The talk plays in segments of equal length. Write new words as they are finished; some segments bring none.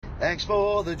Thanks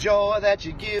for the joy that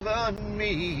you've given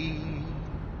me.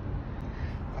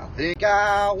 I think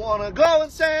I want to go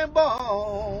and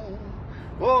Sambone.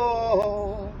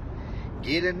 Oh,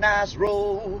 get a nice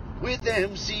roll with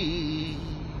them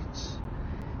seeds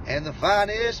and the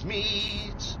finest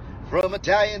meats from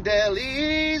Italian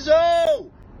delis.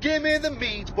 Oh, give me the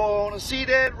meats, boy, I wanna see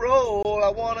that roll. I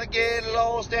wanna get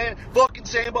lost and fucking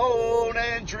Sambone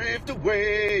and drift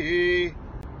away.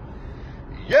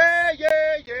 Yeah,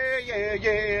 yeah, yeah, yeah,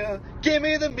 yeah. Give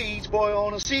me the meats, boy, I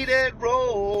wanna see that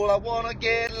roll. I wanna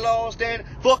get lost and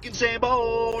fucking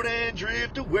Sambone and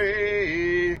drift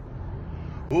away.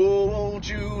 Oh, won't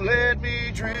you let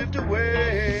me drift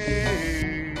away?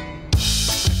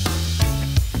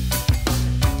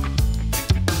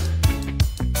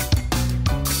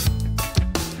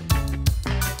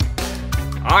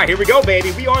 All right, here we go,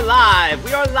 baby. We are live.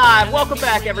 Welcome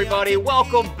back, everybody.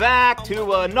 Welcome back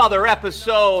to another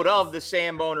episode of the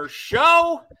Sam Boner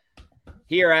Show.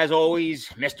 Here, as always,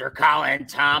 Mr. Colin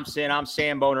Thompson. I'm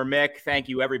Sam Boner Mick. Thank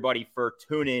you, everybody, for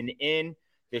tuning in.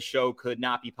 This show could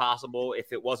not be possible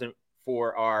if it wasn't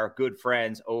for our good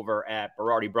friends over at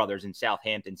Berardi Brothers in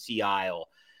Southampton, Sea Isle.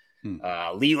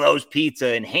 Lilo's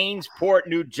Pizza in Hainesport,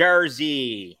 New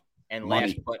Jersey. And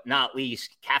last but not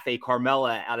least, Cafe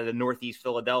Carmela out of the Northeast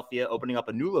Philadelphia, opening up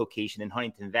a new location in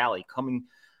Huntington Valley, coming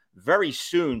very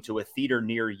soon to a theater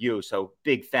near you. So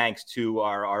big thanks to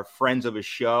our friends of the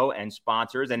show and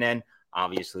sponsors. And then,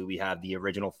 obviously, we have the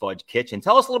Original Fudge Kitchen.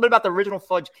 Tell us a little bit about the Original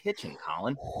Fudge Kitchen,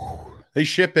 Colin. They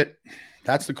ship it.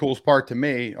 That's the coolest part to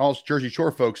me. All Jersey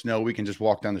Shore folks know we can just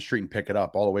walk down the street and pick it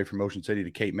up all the way from Ocean City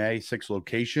to Cape May, 6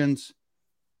 locations.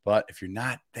 But if you're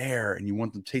not there and you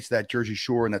want to taste that Jersey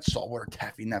Shore and that saltwater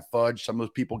taffy and that fudge, some of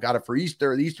those people got it for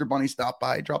Easter. The Easter Bunny stopped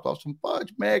by, dropped off some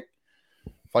fudge, Mick.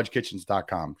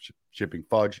 FudgeKitchens.com, shipping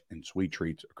fudge and sweet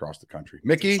treats across the country.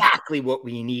 Mickey? Exactly what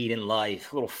we need in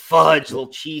life. A little fudge, a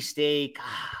little cheesesteak.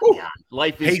 God,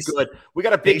 life is good. We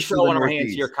got a big show on our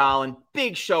hands here, Colin.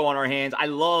 Big show on our hands. I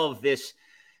love this.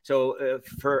 So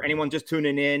for anyone just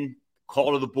tuning in,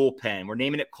 Call to the Bullpen. We're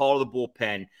naming it Call to the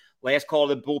Bullpen. Last Call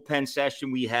to the Bullpen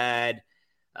session, we had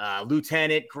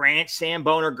Lieutenant Sam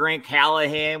Boner, Grant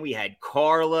Callahan. We had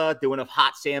Carla doing a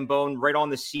hot Sambone right on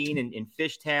the scene in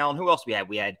Fishtown. Who else we had?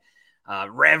 We had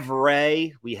Rev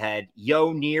Ray. We had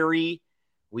Yo Neary.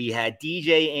 We had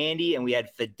DJ Andy. And we had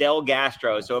Fidel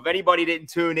Gastro. So if anybody didn't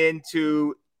tune in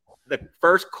to the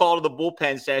first Call to the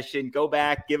Bullpen session, go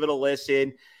back, give it a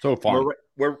listen. So fun.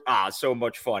 We're so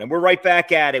much fun. And we're right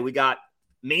back at it. We got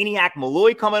Maniac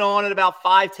Malloy coming on in about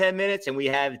 5-10 minutes, and we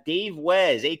have Dave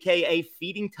Wez, a.k.a.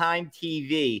 Feeding Time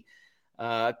TV.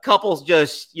 Couples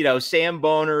just, Sam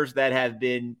Boners that have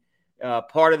been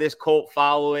part of this cult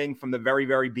following from the very,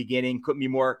 very beginning. Couldn't be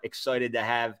more excited to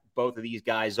have both of these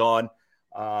guys on.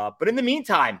 But in the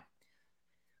meantime,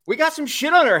 we got some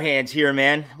shit on our hands here,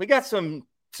 man. We got some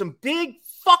big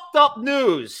fucked up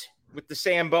news with the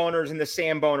Sam Boners and the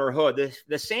Sam Boner Hood.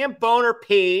 The Sam Boner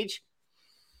page,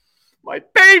 my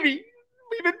baby,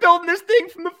 we've been building this thing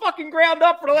from the fucking ground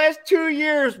up for the last 2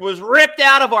 years, was ripped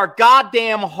out of our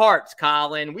goddamn hearts,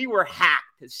 Colin. We were hacked.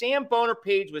 The Sam Boner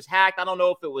page was hacked. I don't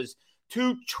know if it was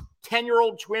two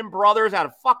 10-year-old twin brothers out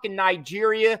of fucking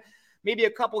Nigeria, maybe a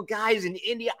couple guys in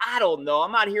India. I don't know.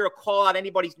 I'm not here to call out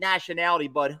anybody's nationality,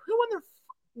 but who in their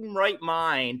fucking right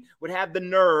mind would have the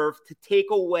nerve to take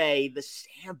away the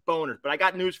Sam Boners? But I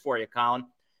got news for you, Colin.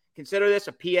 Consider this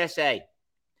a PSA.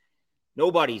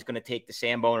 Nobody's going to take the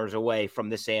Sam Boners away from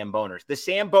the Sam Boners. The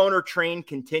Sam Boner train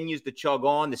continues to chug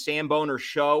on. The Sam Boner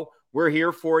show, we're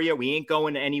here for you. We ain't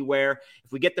going anywhere.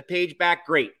 If we get the page back,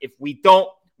 great. If we don't,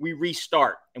 we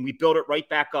restart and we build it right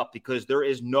back up, because there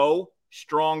is no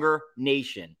stronger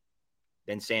nation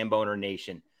than Sam Boner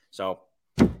Nation. So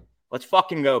let's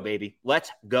fucking go, baby.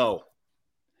 Let's go.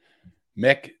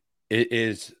 Mick, it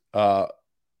is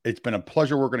it's been a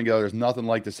pleasure working together. There's nothing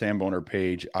like the Sam Boner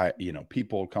page.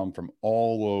 People come from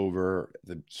all over,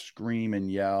 the scream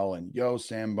and yell and yo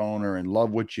Sam Boner and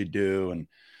love what you do. And,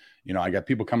 I got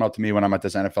people come up to me when I'm at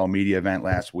this NFL media event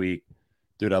last week.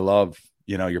 Dude, I love,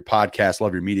 your podcast,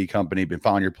 love your media company, been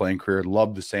following your playing career,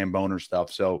 love the Sam Boner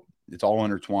stuff. So it's all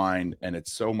intertwined and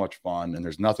it's so much fun. And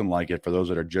there's nothing like it for those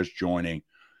that are just joining.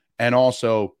 And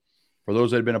also for those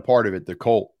that have been a part of it, the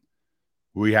cult.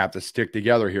 We have to stick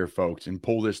together here, folks, and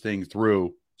pull this thing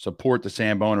through. Support the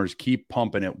Sam Boners. Keep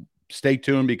pumping it. Stay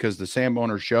tuned, because the Sam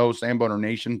Boner Show, Sam Boner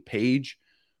Nation page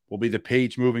will be the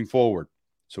page moving forward.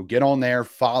 So get on there,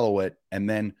 follow it, and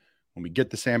then when we get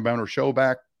the Sam Boner Show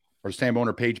back, or Sam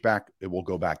Boner page back, it will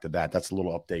go back to that. That's a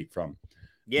little update from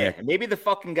Yeah, Nick. and maybe the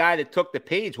fucking guy that took the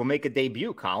page will make a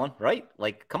debut, Colin, right?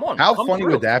 Like, come on. How come funny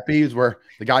through. would that be? Is where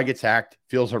the guy gets hacked,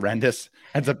 feels horrendous,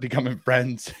 ends up becoming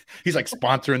friends. He's like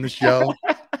sponsoring the show.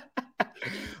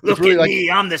 Look really at like,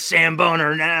 me. I'm the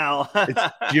Samboner now.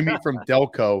 it's Jimmy from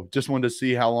Delco. Just wanted to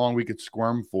see how long we could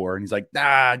squirm for. And he's like,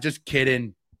 nah, just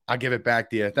kidding. I'll give it back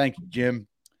to you. Thank you, Jim.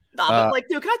 But like,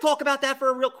 dude, can I talk about that for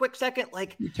a real quick second?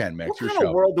 Like, you can, Max. What Your kind show.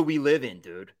 of world do we live in,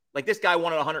 dude? Like, this guy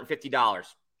wanted $150.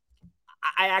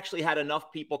 I actually had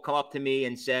enough people come up to me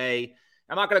and say,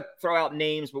 I'm not going to throw out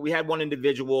names, but we had one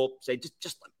individual say,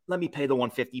 just let me pay the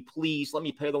 150, please. Let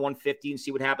me pay the 150 and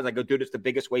see what happens. I go, dude, it's the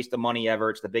biggest waste of money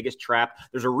ever. It's the biggest trap.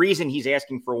 There's a reason he's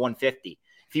asking for 150.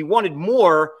 If he wanted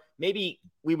more, maybe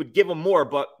we would give him more,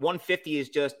 but 150 is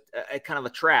just a kind of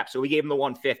a trap. So we gave him the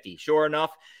 150. Sure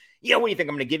enough. Yeah, what do you think?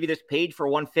 I'm going to give you this page for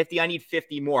 150? I need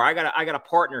 50 more. I got a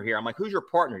partner here. I'm like, who's your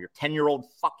partner? Your 10-year-old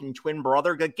fucking twin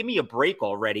brother? Give me a break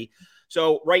already.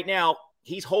 So right now,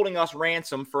 he's holding us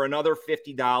ransom for another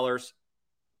 $50.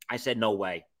 I said, no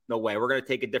way. No way. We're going to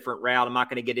take a different route. I'm not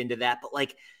going to get into that. But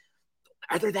like,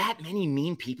 are there that many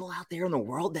mean people out there in the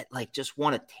world that like just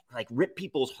want to like rip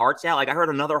people's hearts out? Like, I heard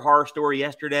another horror story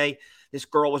yesterday. This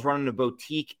girl was running a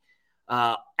boutique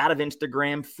out of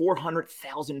Instagram,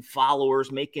 400,000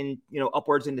 followers, making,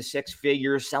 upwards into six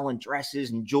figures, selling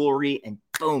dresses and jewelry. And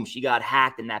boom, she got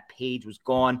hacked and that page was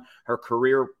gone. Her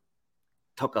career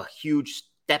took a huge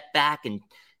step back, and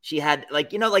she had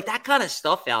like that kind of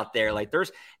stuff out there. Like,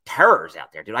 there's terrors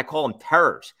out there, dude. I call them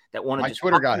terrors that want to just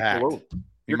Twitter got hacked.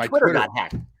 Your Twitter got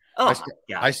hacked. Oh,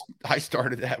 I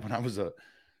started that when I was a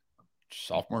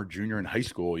sophomore, junior in high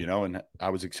school, and I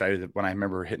was excited when I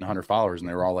remember hitting 100 followers, and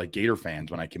they were all like Gator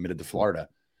fans when I committed to Florida.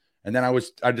 And then I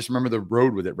just remember the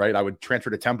road with it, right? I would transfer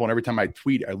to Temple, and every time I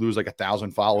tweet, I lose like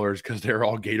 1,000 followers because they're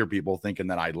all Gator people thinking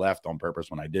that I left on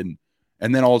purpose when I didn't.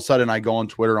 And then all of a sudden I go on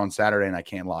Twitter on Saturday and I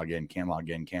can't log in.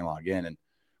 And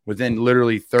within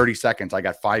literally 30 seconds, I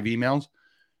got 5 emails.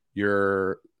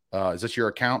 Is this your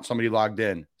account? Somebody logged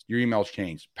in. Your email's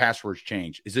changed. Passwords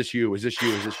changed. Is this you? Is this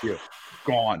you? Is this you?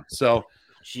 Gone. So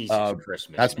Jesus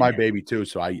Christmas. That's man. My baby too.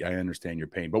 So I understand your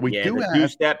pain, but we do the have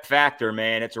 2-step factor,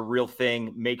 man. It's a real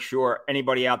thing. Make sure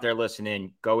anybody out there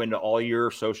listening, go into all your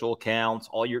social accounts,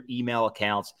 all your email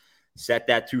accounts, set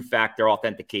that 2-factor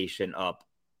authentication up.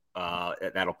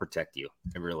 That'll protect you.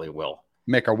 It really will.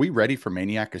 Mick, are we ready for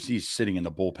Maniac? Because he's sitting in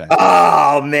the bullpen.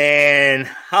 Oh, man.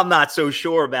 I'm not so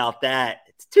sure about that.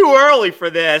 It's too early for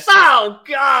this. Oh,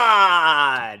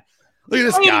 God. Look at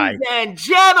this guy. Ladies and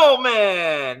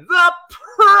gentlemen, the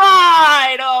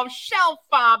pride of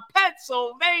Chalfont,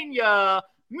 Pennsylvania,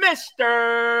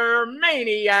 Mr.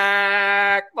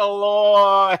 Maniac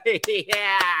Malloy.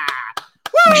 Yeah.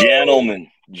 Woo! Gentlemen.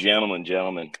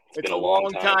 It's been a long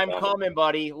time coming,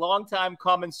 buddy. Long time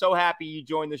coming. So happy you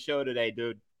joined the show today,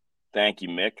 dude. Thank you,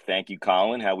 Mick. Thank you,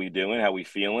 Colin. How we doing? How we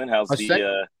feeling? How's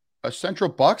a Central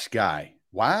Bucks guy?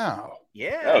 Wow.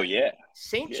 Yeah. Oh yeah.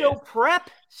 St. Joe Prep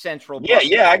Central. Yeah, Bucks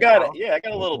I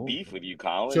got a little beef with you,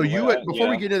 Colin. So before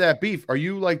we get to that beef, are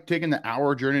you like taking the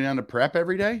hour journey down to Prep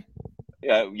every day?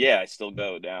 Yeah. I still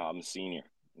go down. I'm a senior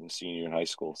in high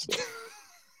school. So.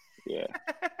 Yeah.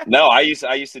 No, I used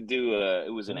to do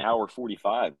it was an hour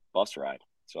 45 bus ride.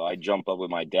 So I jump up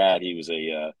with my dad. He was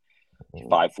a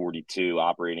 542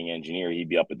 operating engineer. He'd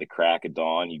be up at the crack of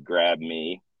dawn. He'd grab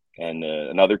me and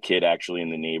another kid actually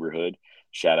in the neighborhood.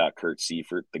 Shout out Kurt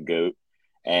Seifert, the GOAT.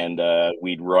 And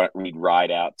we'd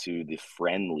ride out to the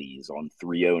Friendlies on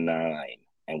 309,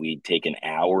 and we'd take an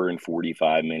hour and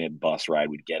 45-minute bus ride.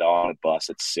 We'd get on a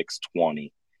bus at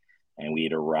 6:20. And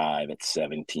we'd arrive at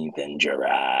 17th and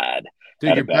Girard.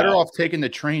 Dude, you're better off taking the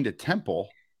train to Temple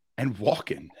and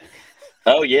walking.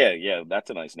 Oh, yeah.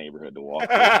 That's a nice neighborhood to walk.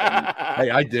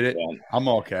 Hey, I did it. Yeah. I'm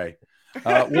okay.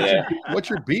 What's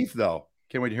your beef, though?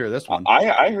 Can't wait to hear this one.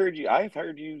 I've heard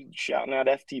you shouting out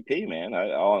FTP, man,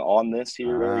 on this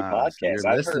here very podcast.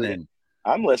 So listening.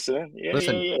 I'm listening. Yeah,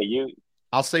 listen, yeah.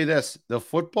 I'll say this. The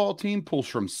football team pulls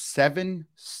from 7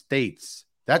 states.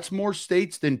 That's more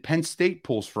states than Penn State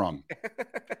pulls from.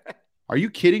 Are you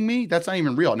kidding me? That's not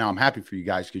even real. Now, I'm happy for you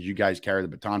guys because you guys carry the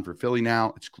baton for Philly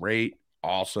now. It's great.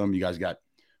 Awesome. You guys I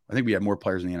think we have more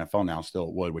players in the NFL now still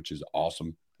at Wood, which is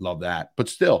awesome. Love that. But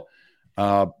still,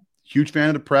 huge fan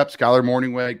of the Prep, Skylar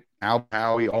Morningweg, Al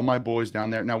Howie, all my boys down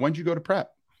there. Now, when did you go to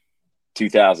Prep?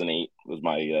 2008 was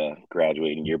my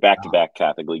graduating year. Back-to-back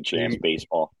Catholic League champs,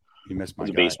 baseball. You missed my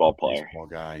guy. A baseball player. Baseball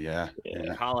guy, yeah.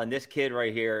 Colin, this kid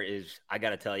right here I got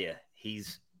to tell you,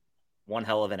 he's one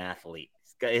hell of an athlete.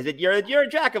 You're a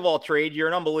jack of all trades. You're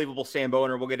an unbelievable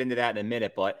Samboner. We'll get into that in a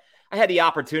minute. But I had the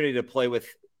opportunity to play with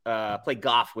play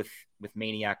golf with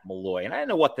Maniac Malloy, and I didn't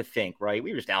know what to think. Right,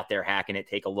 we were just out there hacking it,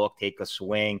 take a look, take a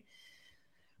swing.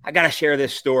 I got to share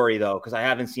this story though, because I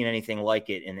haven't seen anything like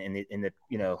it in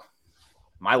the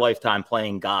my lifetime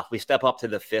playing golf. We step up to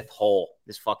the 5th hole.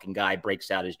 This fucking guy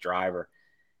breaks out his driver.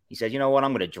 He says, "You know what?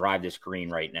 I'm going to drive this green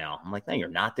right now." I'm like, "No, you're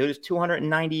not, dude. It's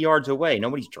 290 yards away.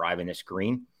 Nobody's driving this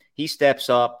green." He steps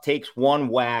up, takes one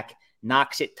whack,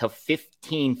 knocks it to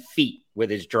 15 feet with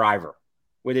his driver.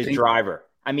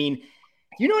 I mean, do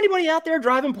you know anybody out there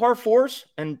driving par 4s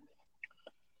and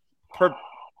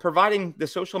providing the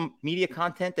social media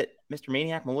content that Mr.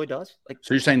 Maniac Malloy does? Like,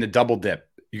 so you're saying the double dip.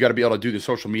 You got to be able to do the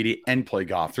social media and play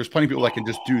golf. There's plenty of people that can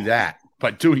just do that,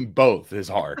 but doing both is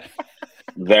hard.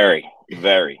 Very,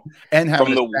 very. And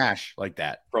having a stash like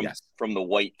that. From the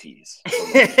white tees.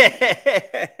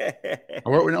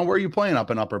 Where are you playing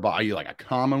up in Upper Boston? Are you like a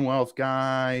Commonwealth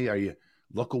guy? Are you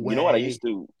look away? You know what? I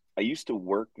used to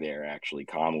work there, actually,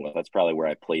 Commonwealth. That's probably where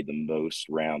I played the most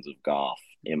rounds of golf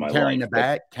in my life. Carrying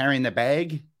the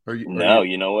bag?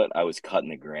 You know what? I was cutting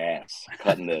the grass,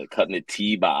 cutting the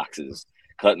tee boxes,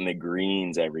 cutting the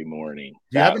greens every morning.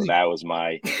 That was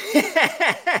my.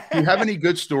 Do you have any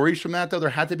good stories from that though? There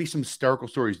had to be some hysterical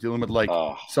stories dealing with like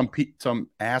some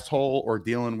asshole or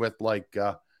dealing with like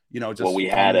just. Well, we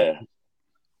had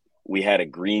a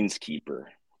greenskeeper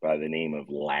by the name of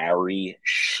Larry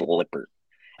Schlipper.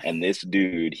 And this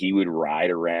dude, he would ride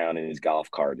around in his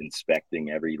golf cart inspecting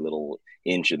every little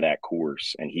inch of that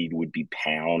course. And he would be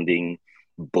pounding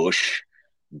Busch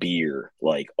beer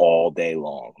like all day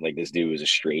long. Like, this dude was a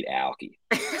straight alkie.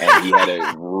 And he had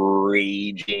a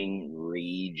raging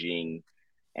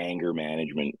anger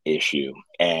management issue.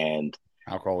 And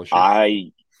alcohol issue.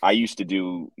 I used to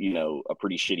do, a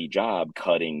pretty shitty job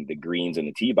cutting the greens and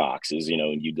the tee boxes,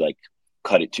 and you'd like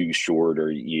cut it too short,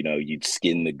 or you'd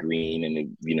skin the green,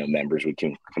 and members would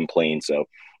complain. So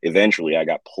eventually I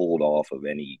got pulled off of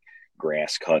any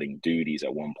grass cutting duties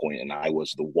at one point, and I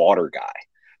was the water guy.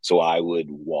 So I would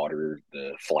water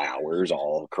the flowers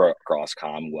all across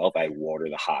Commonwealth. I water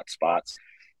the hot spots.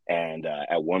 And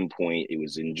at one point, it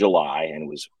was in July, and it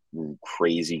was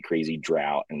crazy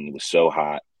drought, and it was so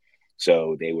hot.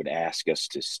 So they would ask us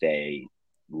to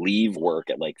leave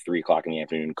work at like 3:00 in the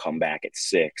afternoon, come back at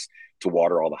 6 to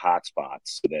water all the hot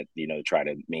spots, so that, try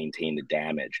to maintain the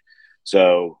damage.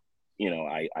 So,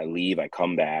 I leave, I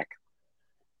come back,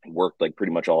 worked like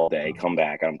pretty much all day, come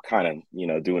back. I'm kind of,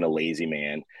 doing a lazy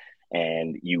man,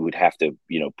 and you would have to,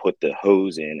 put the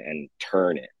hose in and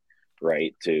turn it,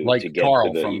 right? To get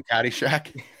Carl to the, from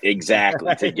Caddyshack.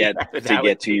 Exactly. To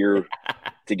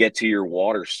get to your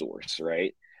water source,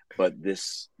 right? But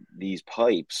these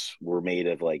pipes were made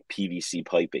of like PVC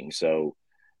piping. So,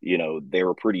 they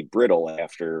were pretty brittle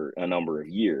after a number of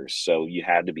years. So you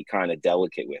had to be kind of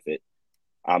delicate with it.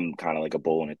 I'm kind of like a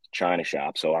bull in a china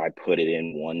shop. So I put it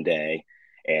in one day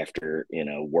after,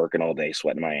 working all day,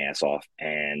 sweating my ass off.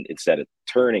 And instead of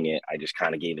turning it, I just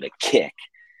kind of gave it a kick.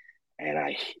 And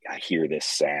I hear this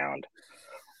sound.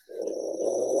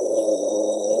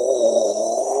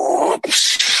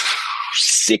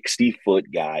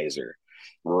 60-foot geyser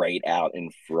right out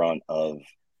in front of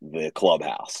the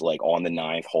clubhouse, like on the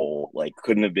 9th hole. Like,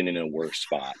 couldn't have been in a worse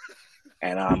spot.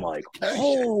 And I'm like,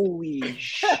 holy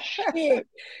shit.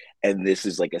 And this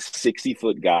is like a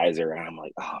 60-foot geyser. And I'm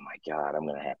like, oh my God, I'm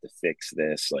going to have to fix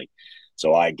this. Like,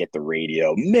 so I get the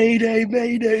radio, Mayday,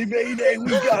 Mayday, Mayday.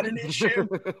 We got an issue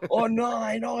on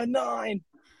 9.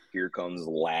 Here comes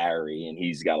Larry, and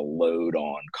he's got a load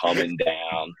on coming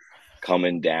down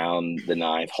the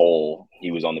 9th hole.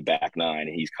 He was on the back 9,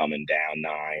 and he's coming down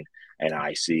 9. And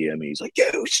I see him. He's like,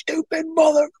 "You stupid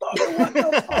motherfucker! What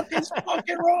the fuck is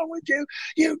fucking wrong with you?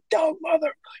 You dumb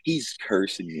mother!" He's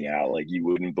cursing me out like you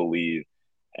wouldn't believe.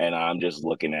 And I'm just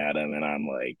looking at him, and I'm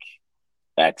like,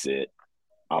 "That's it.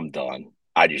 I'm done."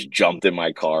 I just jumped in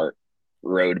my cart,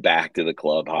 rode back to the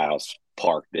clubhouse,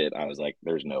 parked it. I was like,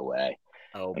 "There's no way."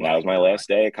 And that was my last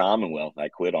day at Commonwealth. I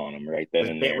quit on him right then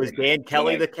and there. Was Dan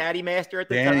Kelly the caddy master at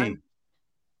the time?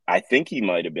 I think he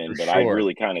might have been, but I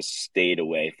really kind of stayed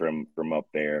away from up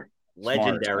there.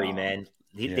 Legendary, man.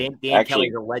 Dan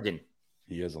Kelly's a legend.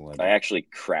 He is a legend. I actually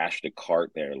crashed a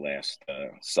cart there last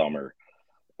summer.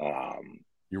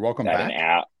 You're welcome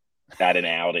back. At an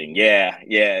outing. Yeah.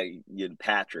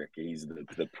 Patrick, he's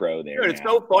the pro there. Dude, it's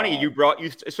so funny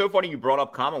it's so funny you brought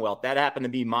up Commonwealth. That happened to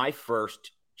be my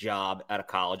first job out of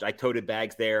college. I toted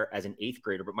bags there as an 8th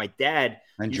grader, but my dad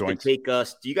used to take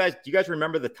us. Do you guys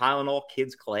remember the Tylenol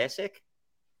Kids Classic?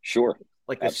 Sure.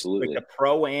 Absolutely. Like the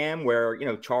Pro-Am where,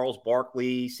 Charles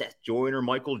Barkley, Seth Joyner,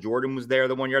 Michael Jordan was there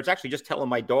the one year. I was actually just telling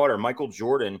my daughter, Michael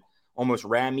Jordan almost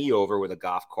ran me over with a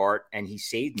golf cart, and he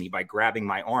saved me by grabbing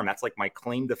my arm. That's like my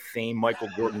claim to fame Michael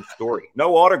Jordan story.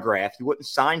 No autograph. He wouldn't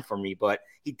sign for me, but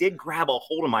he did grab a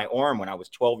hold of my arm when I was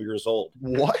 12 years old.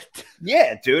 What?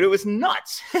 Yeah, dude, it was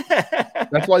nuts.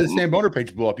 That's why the Sam Boner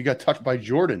page blew up. You got touched by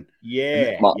Jordan.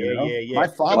 Yeah, My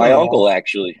My uncle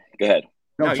actually. Go ahead.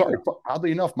 No, sorry.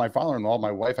 Oddly enough, my father-in-law,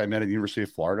 my wife, I met at the University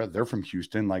of Florida. They're from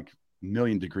Houston, like a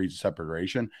million degrees of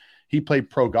separation. He played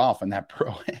pro golf in that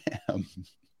pro-am.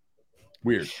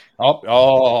 Weird.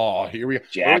 Oh, here we go.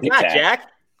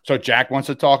 Jack. So Jack wants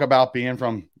to talk about being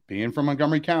from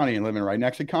Montgomery County and living right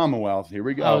next to Commonwealth. Here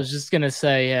we go. I was just gonna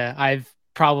say, yeah, I've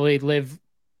probably lived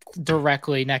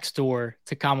directly next door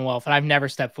to Commonwealth, and I've never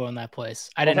stepped foot in that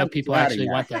place. I didn't know people actually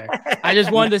went there. I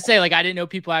just wanted to say, like, I didn't know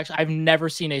people actually. I've never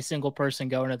seen a single person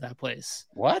go into that place.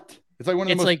 What? It's like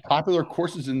one of the most popular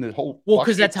courses in the whole. Well,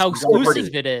 because that's how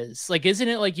exclusive it is. Like, isn't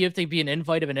it like you have to be an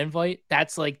invite of an invite?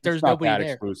 That's like there's nobody that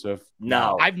there. Exclusive.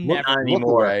 No, I've never.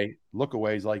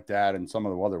 Lookaways like that, and some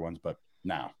of the other ones, but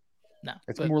no.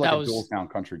 It's more like a Doylestown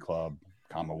Country Club,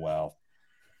 Commonwealth.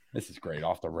 This is great,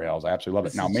 off the rails. I absolutely love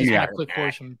it. Now, Maniac.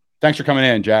 Thanks for coming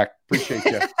in, Jack. Appreciate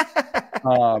you.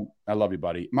 I love you,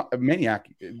 buddy. Maniac,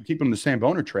 keeping the Sam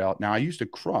Boner trail. Now, I used to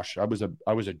crush. I was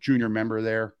a junior member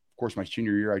there. Of course, my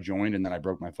senior year, I joined, and then I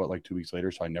broke my foot like 2 weeks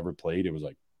later, so I never played. It was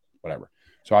like whatever.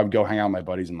 So I would go hang out with my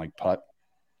buddies and like putt,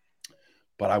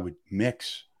 but I would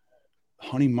mix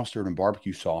honey mustard and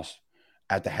barbecue sauce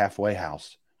at the halfway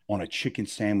house on a chicken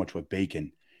sandwich with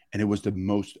bacon, and it was the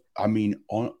most. I mean,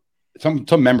 some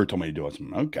member told me to do it. So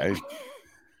okay.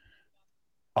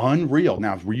 Unreal.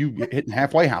 Now, were you hitting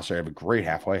halfway house? I have a great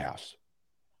halfway house.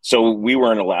 So we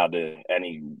weren't allowed to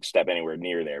step anywhere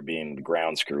near there, being the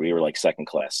grounds crew. We were like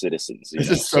second-class citizens. This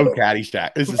is so catty,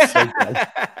 Stack. This is so good.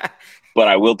 But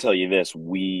I will tell you this,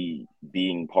 we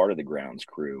being part of the grounds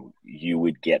crew, you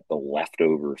would get the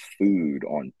leftover food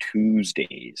on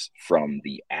Tuesdays from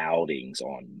the outings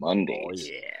on Mondays.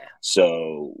 Oh, yeah.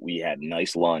 So we had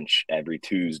nice lunch every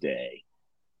Tuesday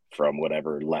from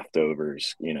whatever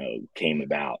leftovers, came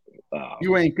about.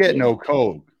 You ain't getting no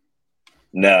Coke.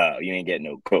 No, you ain't getting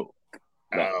no Coke.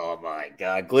 No. Oh my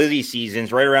God, Glizzy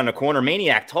season's right around the corner.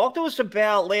 Maniac, talk to us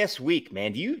about last week,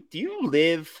 man. Do you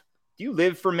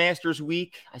live for Masters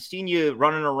Week? I seen you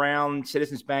running around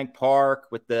Citizens Bank Park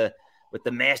with the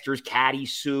Masters caddy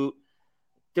suit,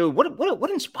 dude. What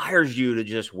inspires you to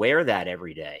just wear that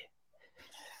every day?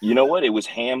 You know what? It was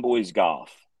Hamboys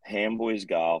Golf. Hamboys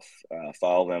Golf.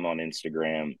 Follow them on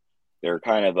Instagram. They're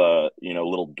kind of a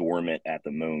little dormant at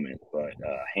the moment, but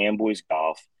Hamboys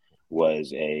Golf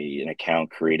was an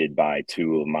account created by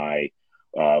two of my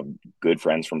good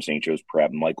friends from St. Joe's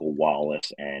Prep, Michael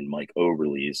Wallace and Mike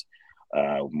Oberlees.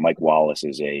 Mike Wallace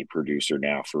is a producer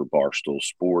now for Barstool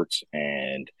Sports,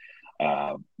 and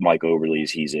Mike Oberlees,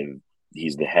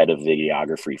 he's the head of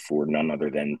videography for none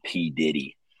other than P.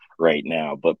 Diddy right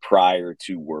now. But prior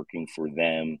to working for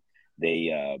them,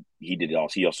 he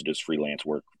also does freelance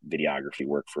work, videography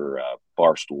work for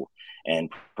Barstool. And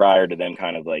prior to them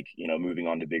kind of like, moving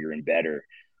on to bigger and better,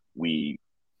 we,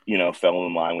 fell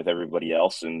in line with everybody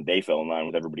else, and they fell in line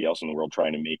with everybody else in the world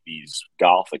trying to make these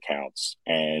golf accounts.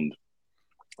 And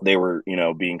they were,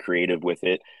 being creative with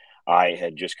it. I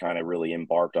had just kind of really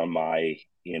embarked on my,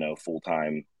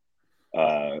 full-time,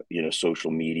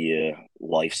 social media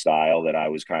lifestyle that I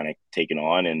was kind of taking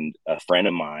on. And a friend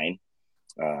of mine,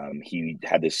 he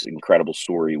had this incredible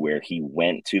story where he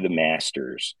went to the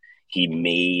Masters. He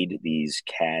made these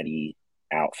caddy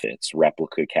outfits,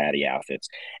 replica caddy outfits,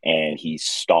 and he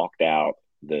stalked out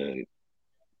the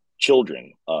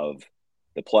children of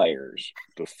the players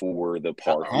before the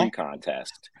par 3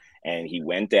 contest. And he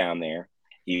went down there.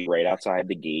 He right outside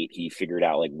the gate. He figured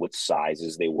out like what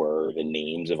sizes they were, the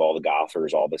names of all the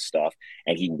golfers, all this stuff.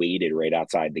 And he waited right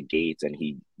outside the gates, and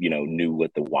he, knew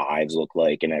what the wives looked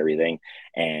like and everything.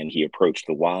 And he approached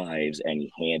the wives and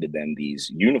he handed them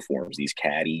these uniforms, these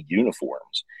caddy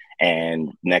uniforms.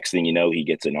 And next thing you know, he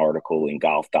gets an article in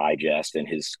Golf Digest and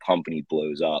his company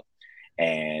blows up.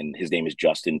 And his name is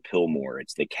Justin Pillmore.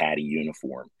 It's the caddy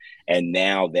uniform. And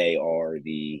now they are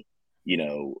the,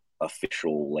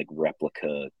 official like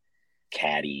replica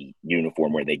caddy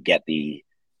uniform, where they get the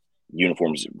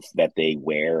uniforms that they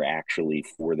wear actually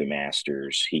for the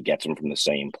Masters. He gets them from the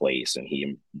same place, and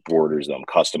he embroiders them,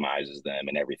 customizes them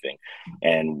and everything.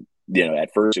 And,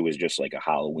 at first it was just like a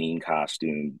Halloween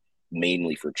costume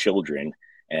mainly for children.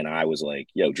 And I was like,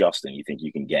 yo, Justin, you think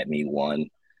you can get me one,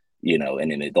 in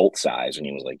an adult size? And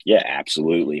he was like, yeah,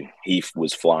 absolutely. He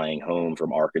was flying home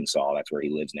from Arkansas. That's where he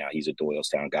lives now. He's a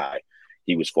Doylestown guy.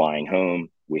 He was flying home.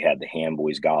 We had the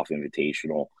Hamboys Golf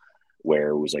Invitational. where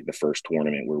it was like the first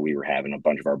tournament where we were having a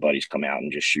bunch of our buddies come out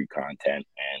and just shoot content.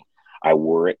 And I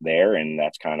wore it there, and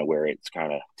that's kind of where it's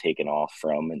kind of taken off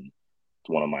from. And it's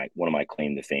one of my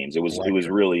claim to fame. It was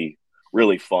really,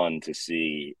 really fun to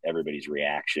see everybody's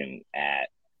reaction at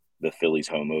the Phillies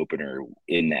home opener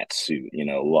in that suit, you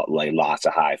know, like lots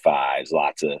of high fives,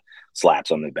 lots of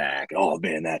slaps on the back. Oh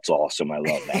man, that's awesome. I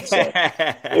love that. So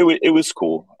it was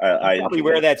cool. I probably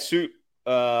wear that suit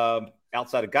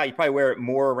outside of God. You probably wear it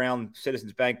more around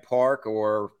Citizens Bank Park,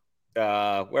 or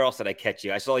where else did I catch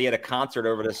you? I saw you at a concert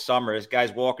over the summer. This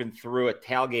guy's walking through a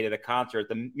tailgate at a concert at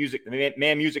the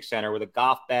Man Music Center with a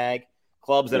golf bag,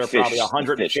 clubs that are probably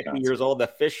 150 years old, the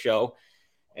Fish Show.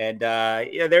 And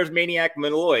there's Maniac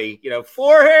Malloy,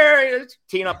 floor hair,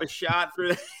 teeing up a shot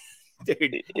through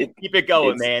dude. Keep it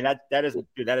going, man. That is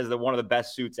one of the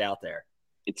best suits out there.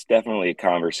 It's definitely a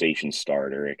conversation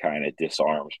starter. It kind of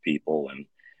disarms people and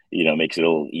makes it a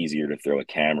little easier to throw a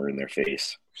camera in their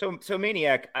face. So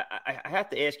Maniac, I have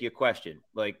to ask you a question.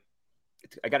 Like,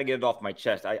 I got to get it off my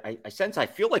chest. I sense I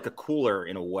feel like a cooler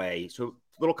in a way. So,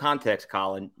 little context,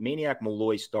 Colin. Maniac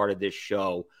Malloy started this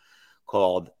show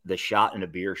called The Shot and a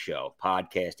Beer Show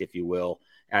podcast, if you will,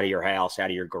 out of your house, out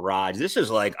of your garage. This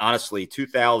is like, honestly,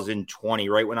 2020,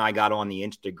 right when I got on the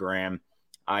Instagram.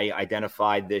 I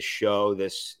identified this show,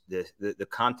 the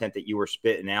content that you were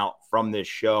spitting out from this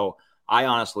show. I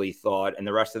honestly thought, and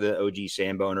the rest of the OG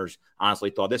Samboners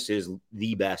honestly thought, this is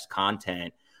the best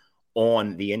content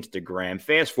on the Instagram.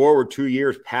 Fast forward 2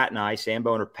 years, Pat and I,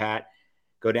 Samboner Pat,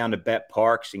 go down to Bet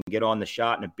Parks and get on The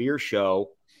Shot and a Beer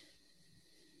Show.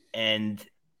 And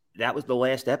that was the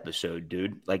last episode,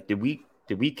 dude. Like, did we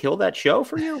kill that show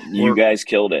for you? You guys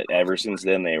killed it. Ever since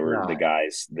then, they were the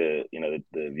guys, the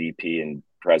VP and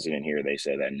president here. They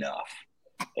said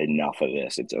enough of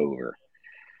this. It's over.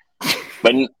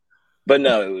 But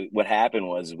no, what happened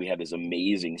was we had this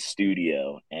amazing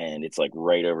studio, and it's like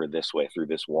right over this way through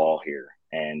this wall here,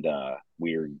 and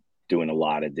we were doing a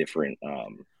lot of different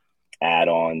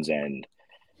add-ons and.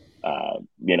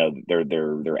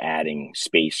 They're adding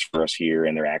space for us here,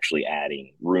 and they're actually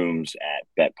adding rooms at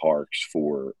Bet Parks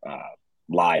for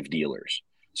live dealers.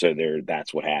 So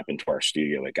that's what happened to our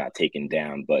studio. It got taken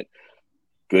down, but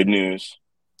good news.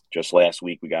 Just last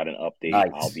week, we got an update.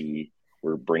 Nice.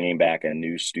 We're bringing back a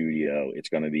new studio. It's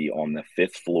going to be on the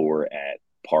 5th floor at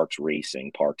Parks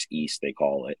Racing, Parks East, they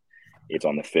call it. It's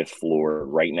on the 5th floor,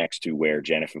 right next to where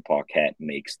Jennifer Paquette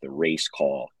makes the race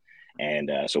call.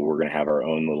 And so we're going to have our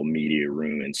own little media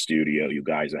room and studio. You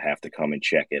guys will have to come and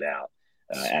check it out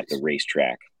at the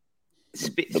racetrack,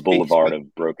 the Boulevard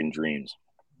of Broken Dreams.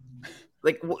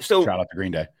 Like, so shout out to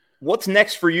Green Day. What's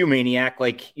next for you, Maniac?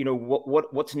 Like,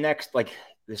 what's next? Like,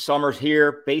 the summer's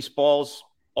here, baseball's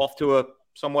off to a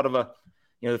somewhat of a,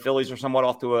 the Phillies are somewhat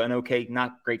off to an okay,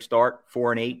 not great start,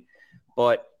 4-8.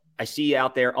 But I see you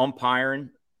out there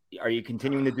umpiring. Are you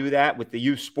continuing to do that with the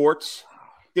youth sports?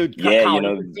 Dude, yeah,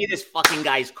 Colin, see this fucking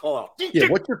guy's call. Yeah,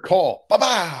 what's your call?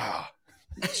 Bye-bye.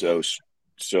 So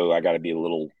I got to be a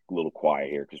little quiet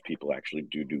here because people actually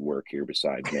do work here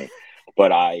besides me.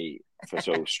 But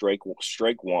so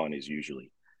strike one is usually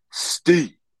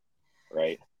Steve,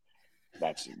 right?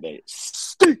 That's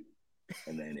Steve,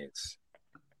 and then it's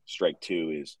strike two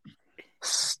is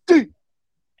Steve,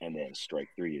 and then strike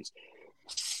three is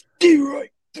Steve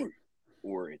right three,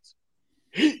 or it's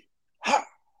he ha.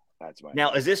 That's my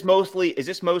now. Is this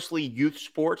mostly youth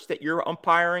sports that you're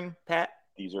umpiring, Pat?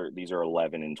 These are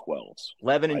 11 and 12s.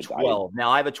 11 and 12.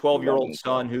 Now I have a 12-year-old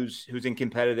son who's in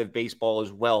competitive baseball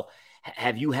as well.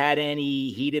 Have you had any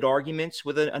heated arguments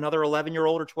with another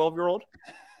 11-year-old or 12-year-old?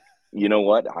 You know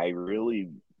what?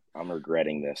 I'm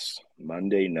regretting this.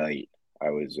 Monday night, I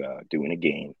was doing a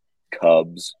game,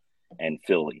 Cubs and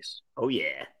Phillies. Oh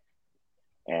yeah.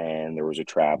 And there was a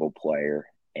travel player.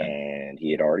 And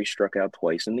he had already struck out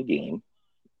twice in the game,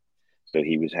 so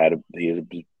he was a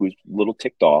little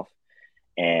ticked off.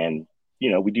 And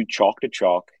we do chalk to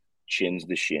chalk, chins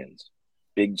to shins,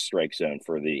 big strike zone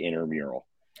for the intramural.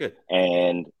 Good.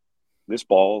 And this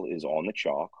ball is on the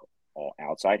chalk, all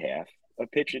outside half. A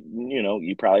pitch,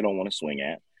 you probably don't want to swing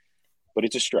at, but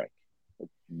it's a strike.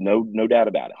 No doubt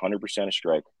about it. 100% a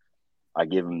strike. I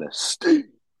give him the Steve.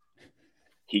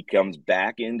 He comes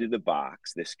back into the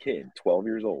box, this kid, 12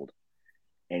 years old,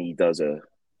 and he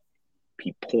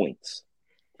points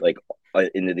like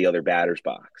into the other batter's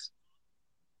box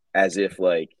as if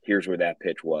like, here's where that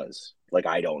pitch was. Like,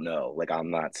 I don't know. Like, I'm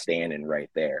not standing right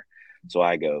there. So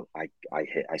I go, I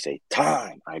say,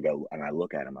 time. I go, and I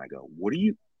look at him. I go, what are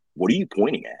you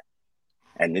pointing at?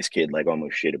 And this kid like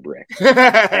almost shit a brick.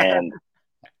 And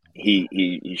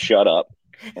he shut up.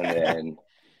 And then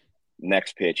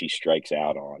next pitch he strikes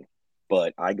out on.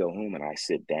 But I go home and I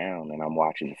sit down and I'm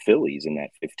watching the Phillies in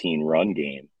that 15-run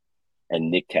game.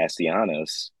 And Nick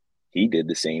Castellanos, he did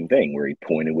the same thing where he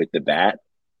pointed with the bat,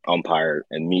 umpire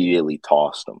immediately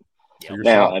tossed him. So you're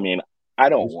Now, soft. I mean, I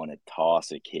don't want to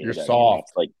toss a kid. You're I mean,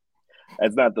 soft.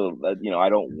 that's not the, I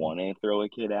don't want to throw a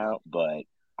kid out, but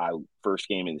first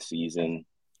game of the season,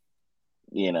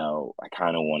 I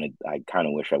kind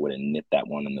of wish I would have nipped that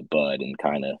one in the bud and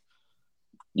kind of,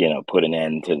 put an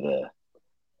end to the,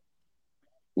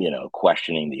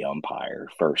 questioning the umpire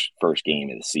first game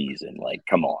of the season. Like,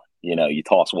 come on, you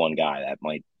toss one guy that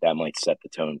might set the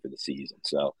tone for the season.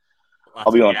 So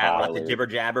I'll be on Tyler. Lots of jibber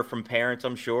jabber from parents,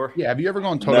 I'm sure. Yeah. Have you ever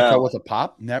gone toe to toe with a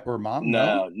pop, net or mom?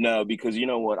 No, because you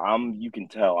know what? You can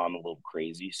tell I'm a little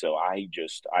crazy. So I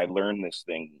learned this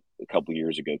thing a couple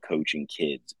years ago coaching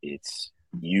kids. It's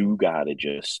you gotta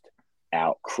just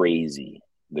out crazy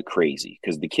the crazy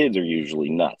because the kids are usually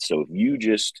nuts. So if you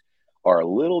just are a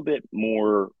little bit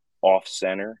more off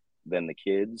center than the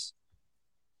kids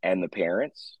and the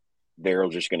parents, they're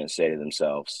just gonna say to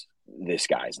themselves, this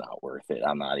guy's not worth it.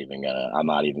 I'm not even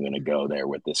gonna go there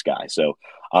with this guy. So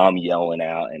I'm yelling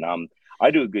out and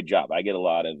I do a good job. I get a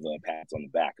lot of pats on the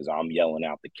back because I'm yelling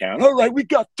out the count. All right, we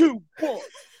got 2-1,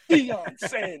 Deion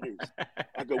Sanders.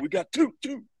 I go, we got two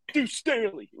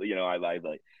Sterling.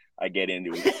 I get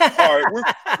into it. All right,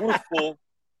 we're full.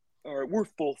 All right, we're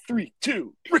full.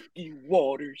 3-2, Ricky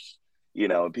Waters.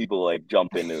 And people like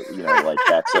jump into like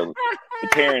that. So the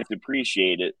parents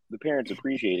appreciate it. The parents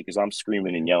appreciate it because I'm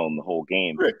screaming and yelling the whole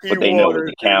game. But they know what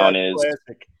the count is.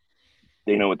 Classic.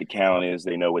 They know what the count is.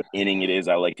 They know what inning it is.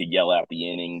 I like to yell out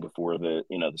the inning before the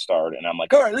start, and I'm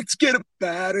like, all right, let's get a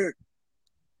batter.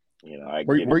 Where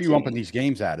are you umping these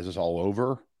games at? Is this all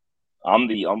over? I'm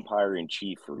the umpire in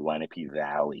chief for Lenape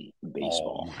Valley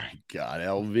baseball. Oh my God,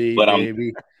 LV, but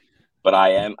baby. But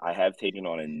I have taken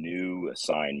on a new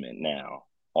assignment now.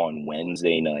 On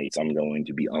Wednesday nights, I'm going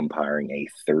to be umpiring a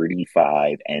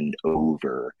 35 and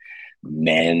over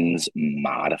men's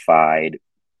modified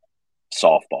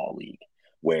softball league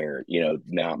where,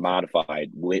 now modified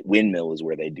windmill is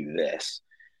where they do this.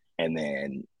 And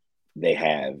then they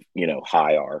have,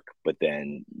 high arc, but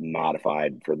then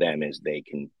modified for them is they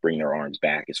can bring their arms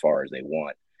back as far as they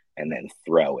want and then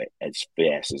throw it as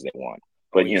fast as they want.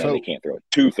 But, they can't throw it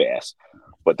too fast.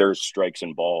 But there's strikes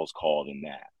and balls called in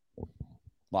that.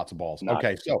 Lots of balls.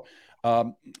 Okay, so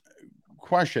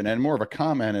question and more of a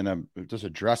comment and just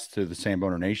address to the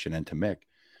Samboner Nation and to Mick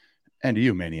and to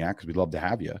you, Maniac, because we'd love to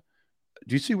have you.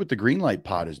 Do you see what the Greenlight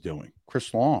Pod is doing?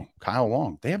 Chris Long, Kyle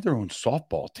Long, they have their own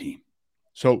softball team.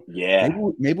 So yeah,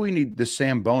 maybe we need the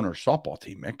Samboner softball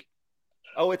team, Mick.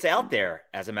 Oh, it's out there,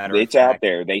 as a matter of fact. It's out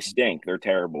there. They stink. They're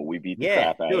terrible. We beat the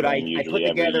crap out of them usually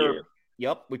every year.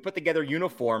 Yep, we put together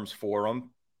uniforms for them,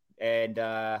 and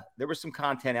there was some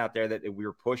content out there that we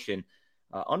were pushing.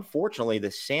 Unfortunately, the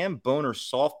Samboner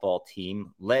softball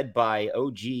team, led by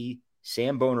OG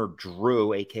Samboner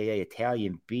Drew, a.k.a.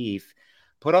 Italian Beef,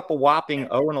 put up a whopping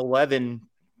 0-11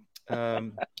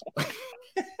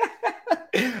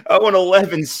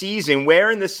 0-11 season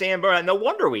wearing the Samboner. No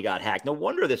wonder we got hacked. No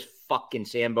wonder this fucking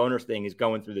Samboner thing is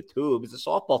going through the tubes. The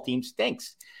softball team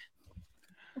stinks.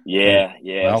 Yeah.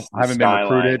 Well, I haven't been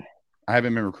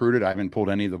recruited. I haven't pulled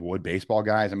any of the Wood baseball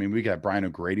guys. I mean, we got Brian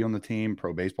O'Grady on the team,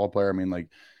 pro baseball player. I mean, like,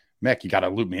 Mick, you got to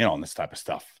loop me in on this type of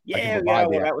stuff. Yeah,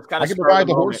 that was kind of. I can provide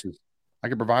the horses. I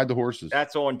can provide the horses.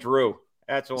 That's on Drew.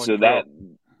 So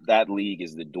that league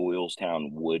is the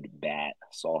Doylestown Wood Bat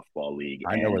Softball League.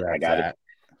 I know where that's at.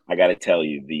 I got to tell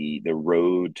you, the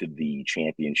road to the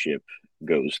championship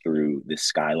goes through the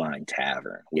Skyline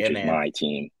Tavern, which is my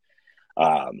team.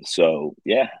 So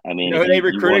yeah, I mean, they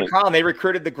recruited Colin. They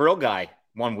recruited the grill guy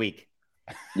one week.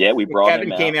 Yeah, we brought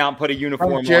Kevin came out and put a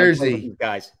uniform on Jersey.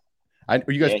 Guys. Are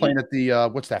you guys playing at the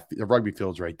what's that? The rugby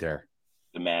fields right there.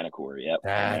 The Manicure, yep.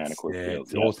 That's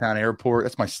it. Old Town Airport.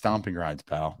 That's my stomping grounds,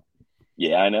 pal.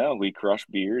 Yeah, I know. We crush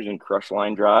beers and crush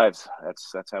line drives.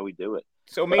 That's how we do it.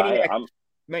 So Maniac,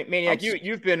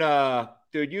 you've been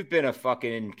a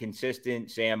fucking consistent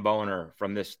Samboner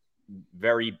from this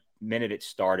very minute it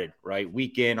started, right?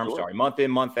 Month in,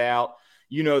 month out.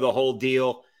 You know the whole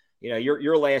deal.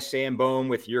 Your last Sambone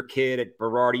with your kid at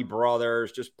Berardi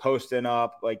Brothers, just posting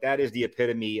up, like that is the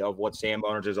epitome of what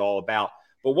Samboners is all about.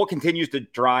 But what continues to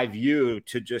drive you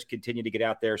to just continue to get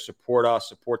out there, support us,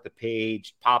 support the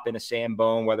page, pop in a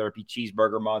Sambone, whether it be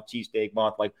cheeseburger month, cheesesteak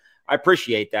month. Like, I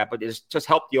appreciate that, but it's just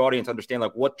help the audience understand,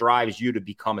 like, what drives you to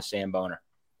become a Samboner.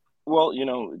 Well,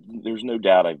 there's no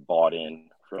doubt I've bought in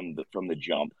from the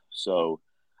jump. So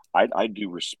I do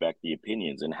respect the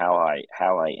opinions, and how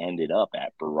I ended up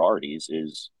at Berardi's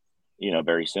is,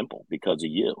 very simple because of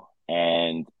you.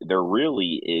 And there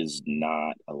really is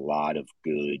not a lot of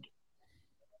good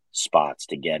spots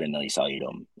to get a nice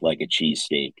item like a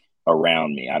cheesesteak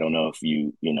around me. I don't know if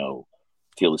you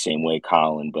feel the same way,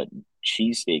 Colin, but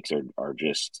cheesesteaks are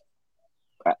just,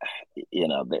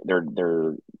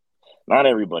 they're not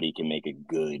everybody can make a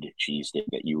good cheesesteak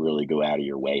that you really go out of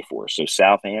your way for. So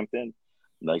Southampton,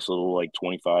 nice little like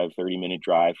 25-30 minute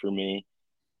drive for me.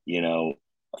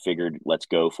 I figured let's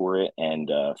go for it. And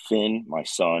Finn, my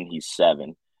son, he's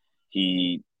 7.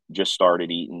 He just started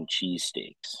eating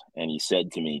cheesesteaks. And he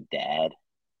said to me, Dad,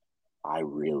 I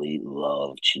really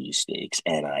love cheesesteaks.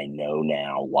 And I know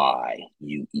now why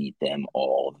you eat them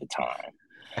all the time.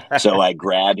 So I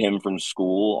grab him from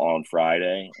school on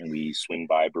Friday and we swing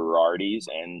by Berardi's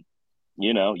and,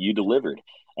 you delivered.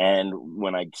 And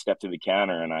when I stepped to the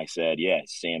counter and I said, yeah,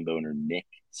 Sam Boner Nick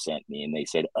sent me, and they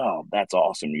said, oh, that's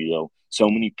awesome. So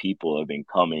many people have been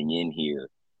coming in here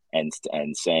and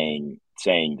saying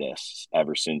this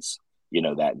ever since,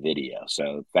 that video.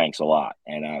 So thanks a lot.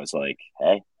 And I was like,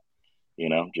 hey,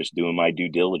 just doing my due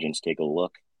diligence. Take a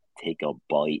look, take a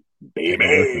bite,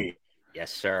 baby.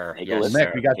 Yes, sir. Yes, sir.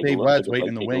 Nick, we got Dave West waiting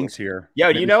in the wings here.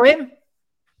 Yo, do you know him?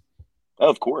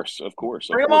 Of course.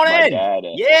 Bring him on in.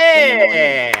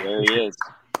 Yeah. There he is.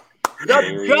 The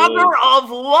Jugger of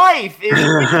Life is in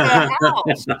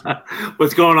the house.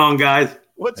 What's going on, guys?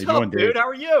 What's up, dude? How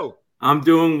are you? I'm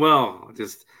doing well.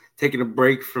 Just taking a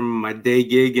break from my day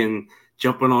gig and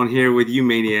jumping on here with you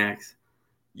maniacs.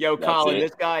 Yo, Colin,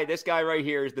 this guy right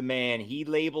here is the man. He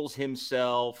labels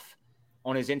himself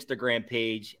on his Instagram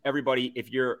page. Everybody,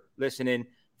 if you're listening,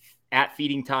 at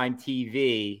Feeding Time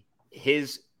TV,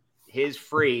 his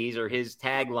phrase or his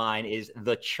tagline is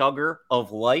the Chugger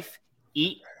of Life: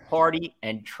 eat, party,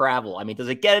 and travel. I mean, does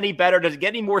it get any better? Does it get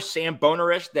any more Sam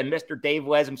Boner-ish than Mr. Dave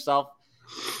Wes himself?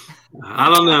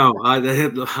 I don't know.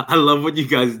 I love what you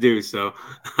guys do. So,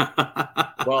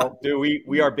 well, dude,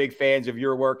 we are big fans of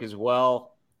your work as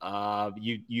well.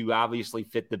 You obviously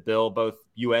fit the bill, both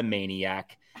you and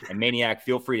Maniac. And Maniac,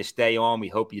 feel free to stay on. We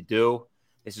hope you do.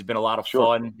 This has been a lot of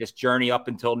fun. This journey up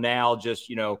until now,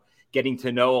 just getting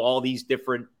to know all these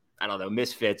different, I don't know,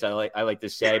 misfits, I like to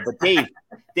say. But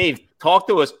Dave, talk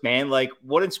to us, man. Like,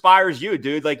 what inspires you,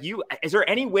 dude? Like, is there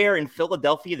anywhere in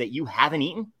Philadelphia that you haven't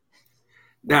eaten?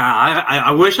 Nah,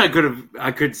 I wish I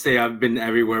could say I've been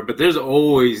everywhere, but there's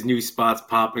always new spots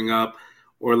popping up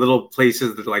or little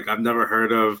places that like I've never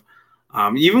heard of.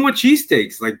 Even with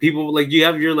cheesesteaks, like people, like you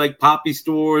have your like Poppy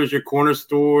stores, your corner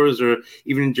stores, or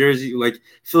even in Jersey, like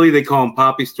Philly, they call them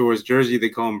Poppy stores. Jersey, they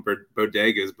call them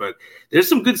bodegas. But there's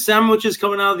some good sandwiches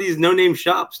coming out of these no-name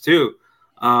shops too.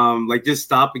 Like just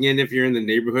stopping in if you're in the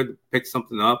neighborhood to pick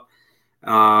something up.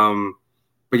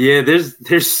 But yeah,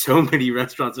 there's so many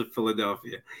restaurants in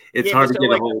Philadelphia. It's hard to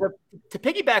get a hold. To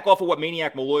piggyback off of what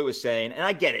Maniac Malloy was saying, and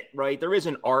I get it, right? There is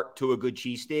an art to a good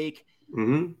cheesesteak.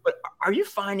 Mm-hmm. But are you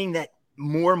finding that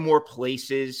more and more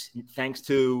places, thanks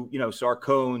to,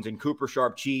 Sarcones and Cooper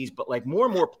Sharp cheese, but like more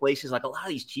and more places, like a lot of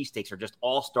these cheesesteaks are just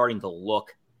all starting to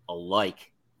look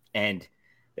alike. And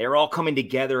they're all coming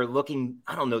together looking,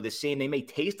 I don't know, the same. They may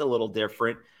taste a little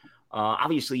different.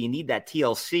 Obviously, you need that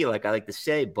TLC, like I like to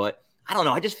say, but I don't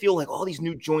know. I just feel like all these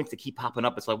new joints that keep popping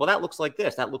up, it's like, well, that looks like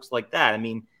this, that looks like that. I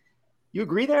mean, you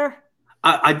agree there?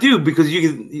 I do, because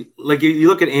you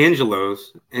look at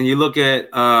Angelo's and you look at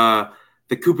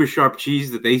the Cooper Sharp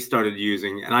cheese that they started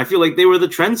using, and I feel like they were the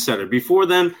trendsetter. Before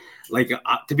them, like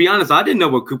to be honest, I didn't know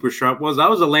what Cooper Sharp was. I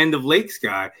was a Land of Lakes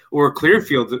guy or a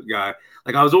Clearfield guy.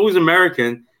 Like I was always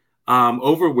American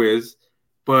over Whiz,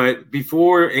 but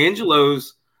before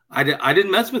Angelo's, I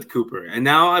didn't mess with Cooper, and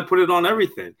now I put it on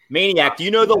everything. Maniac, do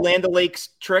you know the Land of Lakes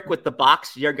trick with the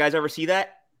box? You guys ever see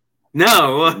that?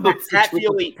 No.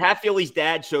 Pat Feely's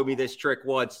dad showed me this trick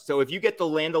once. So if you get the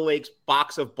Land O'Lakes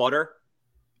box of butter,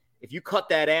 if you cut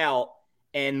that out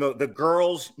and the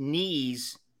girl's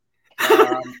knees,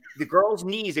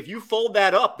 if you fold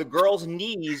that up, the girl's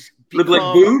knees look like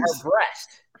boobs? Her breast.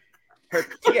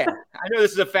 Yeah, I know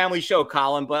this is a family show,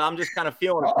 Colin, but I'm just kind of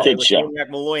feeling it. Kid show.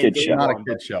 Not a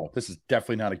kid show. This is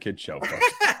definitely not a kid show, folks.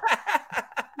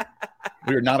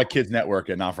 We are not a kids network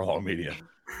at Not For Long Media.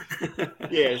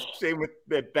 Yeah, same with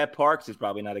Bet Parks is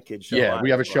probably not a kid show. Yeah,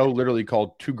 we have a show literally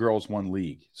called Two Girls, One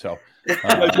League. So,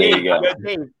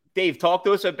 Dave, talk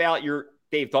to us about your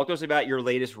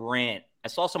latest rant. I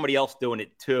saw somebody else doing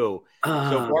it too. So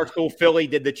Barstool Philly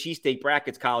did the cheesesteak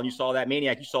brackets, Colin. You saw that.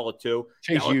 Maniac, you saw it too.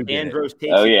 Chase, you Andros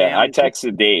takes Oh it yeah, down. I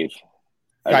texted Dave.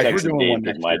 Guys, we're doing one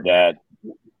next my year. dad.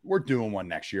 We're doing one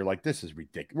next year. Like, this is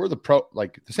ridiculous. We're the pro.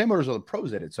 Like, the same owners are the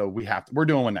pros at it, so we're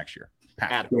doing one next year.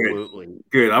 Absolutely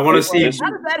good. I want to see. How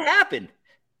did that happen?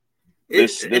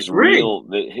 This reel,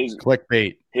 his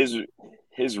clickbait.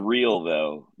 His reel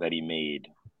though that he made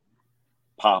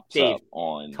pops Dave, up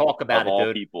on talk about it, all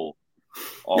dude. people.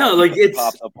 It's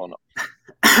pops up on.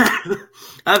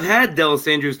 I've had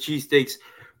D'Alessandro's cheesesteaks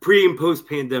pre and post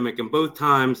pandemic, and both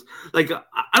times, like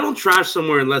I don't trash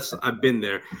somewhere unless I've been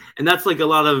there, and that's like a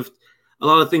lot of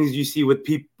things you see with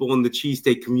people in the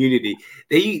cheesesteak community.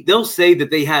 They'll say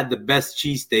that they had the best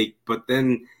cheesesteak, but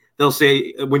then they'll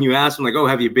say when you ask them like, "Oh,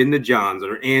 have you been to John's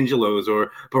or Angelo's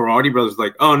or Berardi Brothers?"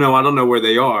 Like, "Oh no, I don't know where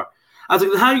they are." I was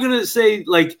like, "How are you gonna say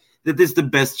like that this is the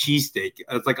best cheesesteak?"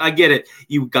 It's like, I get it.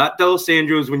 You got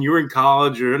D'Alessandro's when you were in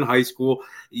college or in high school.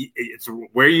 It's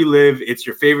where you live. It's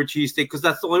your favorite cheesesteak because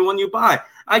that's the only one you buy.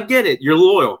 I get it. You're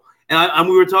loyal. And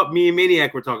we were talking, me and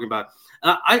Maniac were talking about,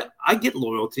 I get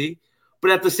loyalty.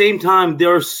 But at the same time,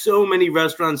 there are so many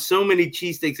restaurants, so many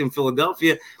cheesesteaks in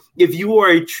Philadelphia. If you are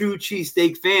a true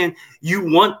cheesesteak fan,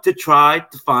 you want to try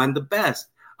to find the best.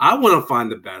 I want to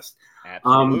find the best.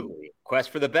 Absolutely. Quest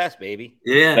for the best, baby.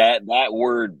 Yeah. That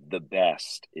word, the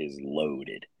best, is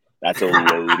loaded. That's a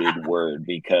loaded word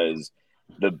because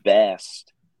the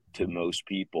best to most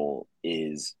people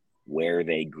is where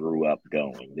they grew up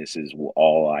going. This is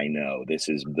all I know. This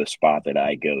is the spot that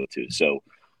I go to. So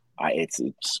it's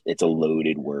a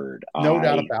loaded word. No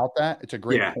doubt about that. It's a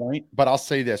great point. But I'll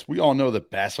say this. We all know the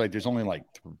best. Like there's only like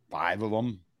 5 of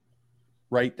them,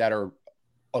 right, that are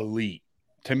elite.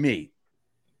 To me,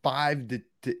 5 to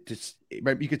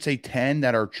you could say 10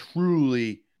 that are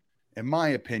truly, in my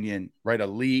opinion, right,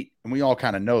 elite. And we all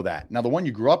kind of know that. Now, the one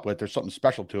you grew up with, there's something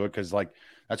special to it because like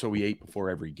that's what we ate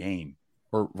before every game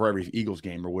or for every Eagles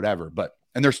game or whatever.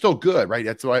 And they're still good, right?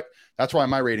 That's why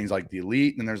my rating's like the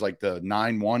elite. And there's like the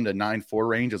 9.1 to 9.4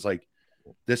 range. It's like,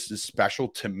 this is special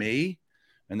to me.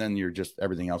 And then you're just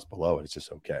everything else below it. It's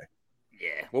just okay.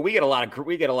 Yeah. Well, we get a lot of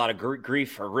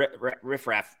grief or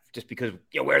riffraff just because,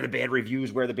 where are the bad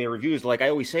reviews? Like I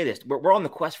always say this, we're on the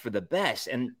quest for the best.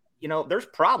 And, there's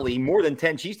probably more than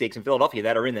 10 cheesesteaks in Philadelphia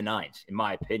that are in the 9s, in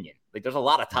my opinion. Like there's a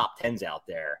lot of top 10s out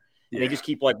there. And they just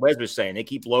keep, like Wes was saying, they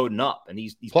keep loading up. And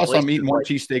these plus I'm eating one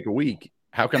cheesesteak a week.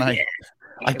 How can I? Yeah.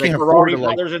 I can't afford to.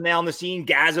 Brothers are now on the scene.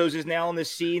 Gazzo's is now on the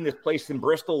scene. This place in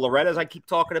Bristol, Loretta's, I keep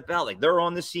talking about, like they're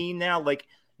on the scene now. Like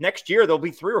next year, there'll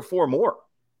be 3 or 4 more,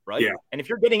 right? Yeah. And if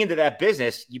you're getting into that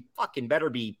business, you fucking better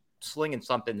be slinging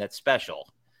something that's special.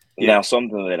 Now,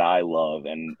 something that I love,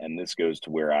 and this goes to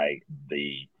where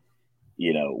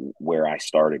where I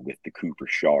started with the Cooper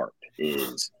Sharp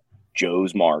is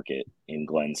Joe's Market in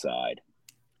Glenside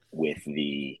with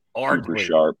the Cooper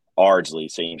Sharp, Ardsley,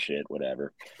 same shit,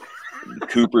 whatever.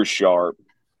 Cooper Sharp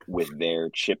with their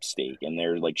chip steak, and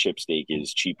their like chip steak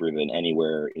is cheaper than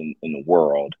anywhere in the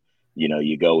world.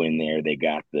 You go in there, they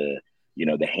got the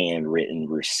the handwritten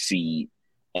receipt,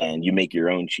 and you make your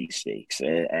own cheesesteaks,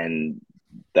 and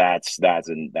that's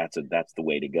the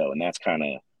way to go, and that's kind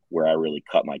of where I really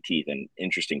cut my teeth. And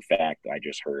interesting fact, I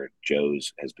just heard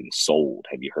Joe's has been sold.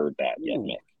 Have you heard that yet,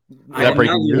 Nick? I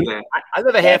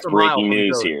live a half a mile from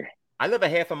Joe's. Here. I live a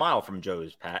half a mile from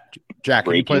Joe's, Pat. Jack,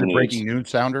 can you play the breaking news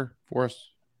sounder for us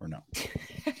or no?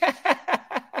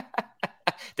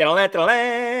 We're not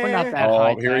that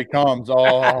high. Here he comes.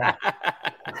 Oh.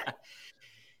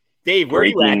 Dave, where are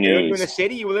you at? You in the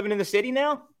city? You living in the city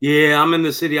now? Yeah, I'm in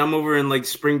the city. I'm over in like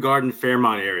Spring Garden,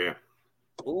 Fairmont area.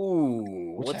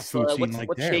 Ooh, what's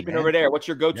shaking man? over there? What's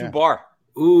your go-to bar?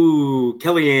 Ooh,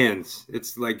 Kellyanne's.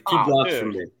 It's like 2 blocks from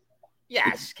me.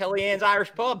 Yes, Kellyanne's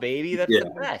Irish Pub, baby. That's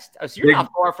the best. Oh, so you're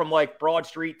not far from like Broad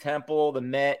Street, Temple, the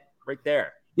Met, right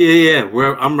there. Yeah.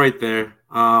 I'm right there.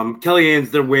 Kellyanne's,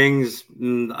 their wings.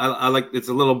 I like. It's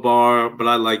a little bar, but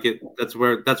I like it. That's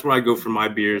where I go for my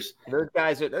beers. Those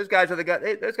guys are the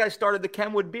guys. Those guys started the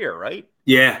Kenwood beer, right?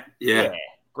 Yeah.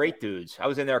 Great dudes. I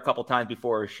was in there a couple times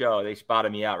before a show. They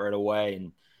spotted me out right away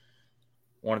and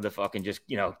wanted to fucking just,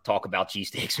 talk about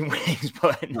cheesesteaks and wings.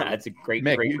 But it's a great,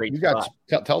 Mick, great you spot.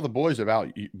 Tell the boys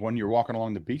about when you're walking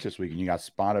along the beach this week and you got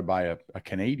spotted by a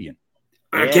Canadian.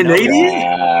 A Canadian?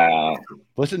 Wow.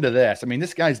 Listen to this. I mean,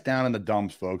 this guy's down in the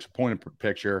dumps, folks. Point of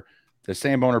picture. The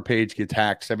Sam Boner page gets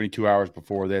hacked 72 hours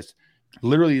before this.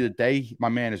 Literally the day my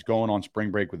man is going on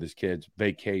spring break with his kids,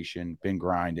 vacation, been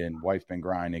grinding, wife's been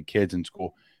grinding, kids in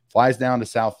school, flies down to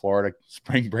South Florida,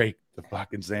 spring break, the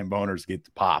fucking Sam Boners get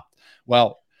popped.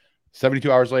 Well, 72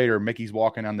 hours later, Mickey's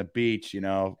walking on the beach,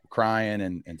 crying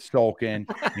and sulking.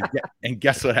 And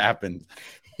guess what happened?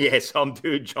 Yeah, some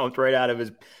dude jumped right out of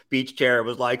his beach chair and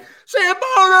was like, Sam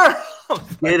Boner!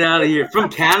 Get out of here. From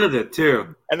Canada,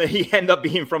 too. And then he ended up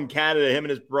being from Canada. Him and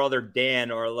his brother Dan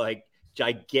are like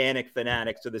gigantic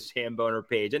fanatics of the Sam Boner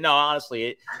page. And no,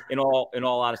 honestly, in all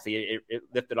honesty, it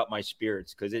lifted up my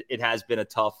spirits because it has been a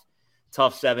tough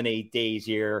tough 7-8 days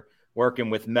here working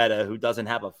with Meta, who doesn't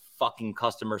have a fucking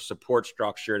customer support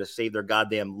structure to save their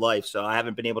goddamn life. So I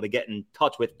haven't been able to get in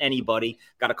touch with anybody.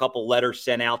 Got a couple letters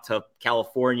sent out to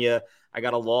California. I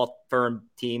got a law firm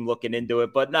team looking into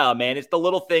it. But no, man, it's the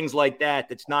little things like that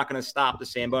that's not going to stop the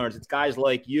Samboners. It's guys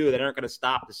like you that aren't going to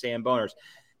stop the Samboners.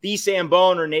 The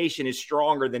Samboner Nation is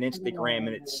stronger than Instagram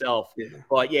in itself. Yeah.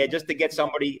 But yeah, just to get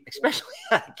somebody, especially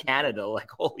out of Canada,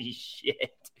 like, holy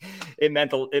shit, it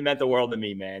meant the world to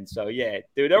me, man. So yeah,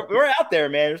 dude, we're out there,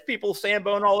 man. There's people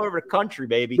Sambone all over the country,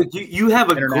 baby. But you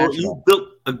have you built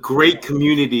a great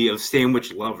community of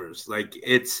sandwich lovers. Like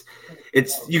it's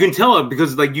you can tell it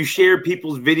because like you share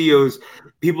people's videos.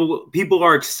 People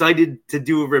are excited to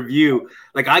do a review.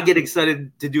 Like I get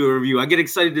excited to do a review. I get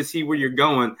excited to see where you're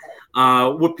going.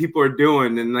 What people are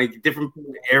doing and like different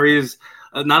areas,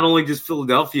 not only just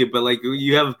Philadelphia, but like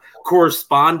you have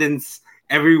correspondence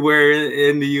everywhere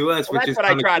in the U.S. Well, which is what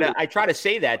I try to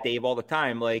say that, Dave, all the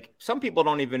time. Like some people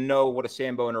don't even know what a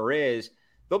Samboner is.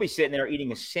 They'll be sitting there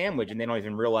eating a sandwich and they don't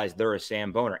even realize they're a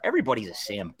Samboner. Everybody's a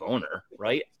Samboner,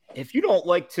 right? If you don't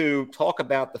like to talk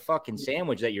about the fucking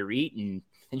sandwich that you're eating,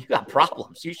 then you got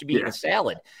problems. You should be eating a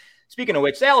salad. Speaking of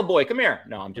which, Salad Boy, come here.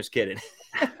 No, I'm just kidding.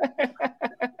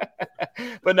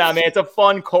 But no, man, it's a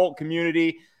fun cult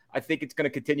community. I think it's going to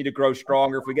continue to grow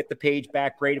stronger. If we get the page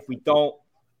back, great. If we don't,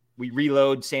 we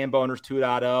reload Samboners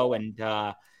 2.0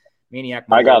 and Maniac.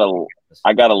 I got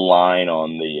a line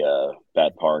on the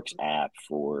Bet Parks app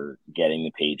for getting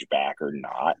the page back or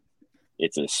not.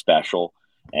 It's a special,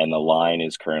 and the line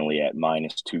is currently at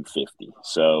 -250.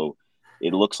 So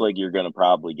it looks like you're going to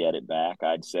probably get it back,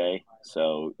 I'd say.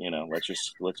 So,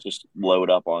 let's just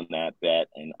load up on that bet,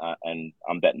 and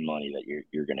I'm betting money that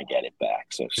you're going to get it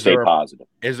back. So stay positive.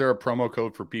 Is there a promo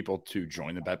code for people to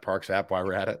join the Bet Parks app while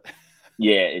we're at it?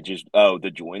 Yeah,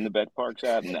 to join the Bet Parks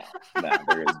app? No,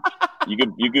 there is.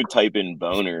 You could type in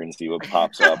boner and see what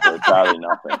pops up, but probably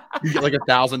nothing. You get like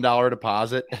 $1,000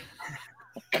 deposit.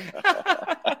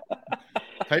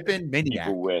 Type in Maniac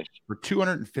for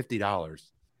 $250.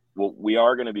 Well, we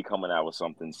are going to be coming out with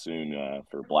something soon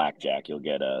for blackjack. You'll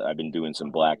get I've been doing some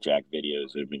blackjack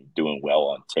videos that have been doing well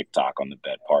on TikTok on the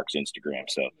Bet Parks Instagram.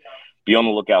 So be on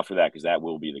the lookout for that because that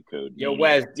will be the code. Yo,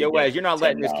 Wes, you're not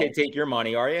letting this kid take your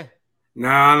money, are you? No,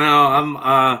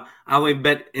 I only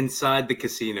bet inside the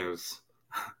casinos.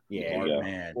 Yeah,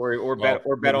 man. Or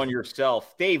bet on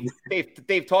yourself. Dave,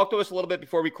 talk to us a little bit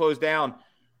before we close down.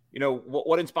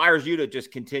 What inspires you to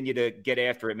just continue to get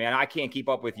after it, man? I can't keep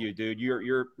up with you, dude.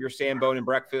 You're Samboning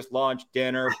breakfast, lunch,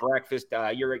 dinner, breakfast.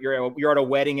 You're at a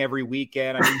wedding every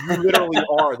weekend. I mean, you literally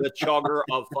are the chugger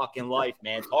of fucking life,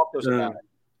 man. Talk to us about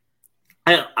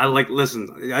it. I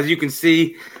listen, as you can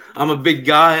see, I'm a big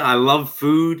guy. I love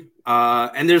food.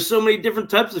 And there's so many different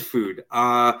types of food,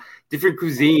 different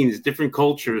cuisines, different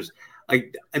cultures.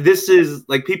 Like this is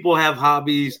like people have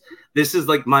hobbies. This is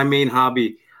like my main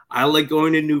hobby. I like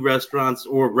going to new restaurants,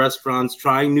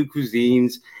 trying new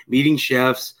cuisines, meeting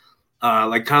chefs,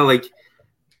 like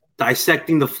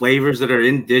dissecting the flavors that are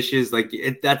in dishes. Like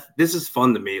this is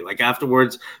fun to me. Like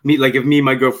afterwards, if me and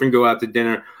my girlfriend go out to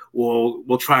dinner,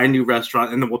 we'll try a new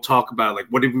restaurant and then we'll talk about like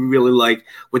what did we really like,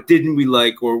 what didn't we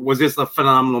like, or was this a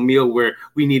phenomenal meal where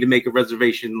we need to make a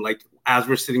reservation like as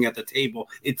we're sitting at the table.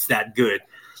 It's that good.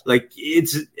 Like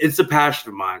it's a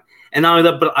passion of mine, and not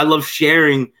only that, but I love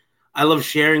sharing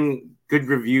good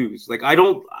reviews. Like I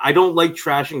don't like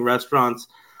trashing restaurants,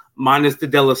 minus the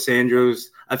Delisandros.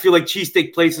 I feel like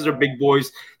cheesesteak places are big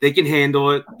boys. They can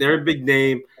handle it. They're a big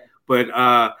name. But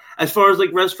as far as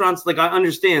like restaurants, like I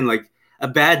understand like a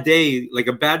bad day, like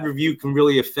a bad review can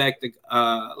really affect like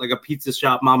a pizza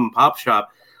shop, mom and pop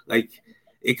shop. Like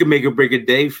it could make or break a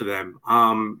day for them.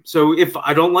 So if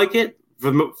I don't like it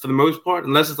for the most part,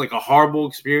 unless it's like a horrible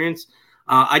experience,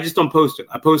 I just don't post it.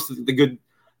 I post the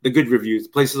good reviews,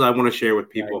 places I want to share with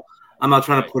people. Right. I'm not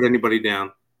trying to put anybody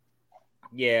down.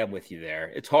 Yeah, I'm with you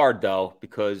there. It's hard though,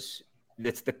 because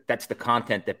that's the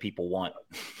content that people want.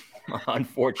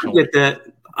 Unfortunately. I get that.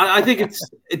 I think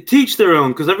it teach their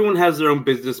own, because everyone has their own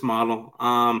business model.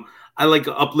 I like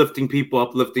uplifting people,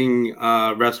 uplifting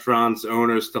restaurants,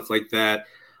 owners, stuff like that.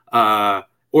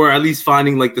 Or at least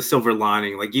finding like the silver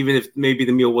lining. Like even if maybe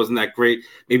the meal wasn't that great,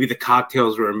 maybe the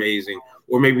cocktails were amazing,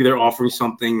 or maybe they're offering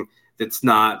something that's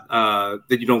not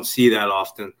that you don't see that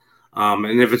often.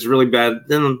 And if it's really bad,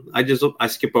 then I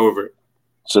skip over it.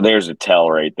 So there's a tell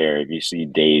right there. If you see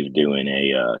Dave doing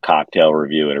a cocktail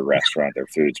review at a restaurant, their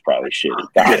food's probably shitty.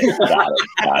 Got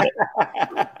it.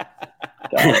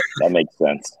 That makes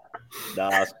sense.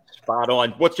 Spot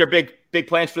on. What's your big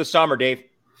plans for the summer, Dave?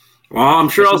 Well, I'm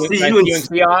sure I'll see you in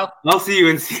Seattle. I'll see you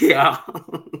in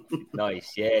Seattle.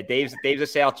 Nice. Yeah, Dave's a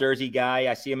South Jersey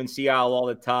guy. I see him in Seattle all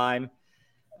the time.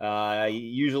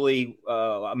 Usually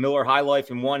a Miller High Life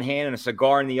in one hand and a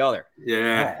cigar in the other.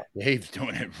 Yeah. Oh, Dave's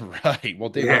doing it right. Well,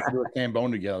 Dave, let's do a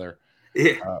Sambone together.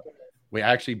 Yeah. We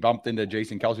actually bumped into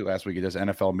Jason Kelsey last week at this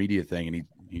NFL media thing, and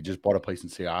he just bought a place in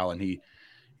Seattle, and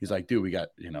he's like, dude, we got,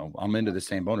 I'm into the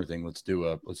Samboner thing. Let's do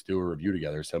a review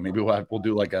together. So maybe we'll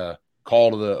do like a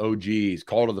call to the OGs,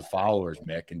 call to the followers,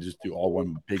 Mick, and just do all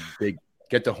one big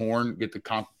get the horn, get the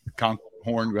conch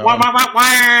horn going.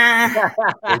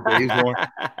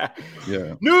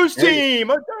 Yeah. News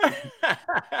team.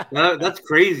 That's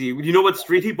crazy. You know what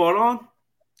street he bought on?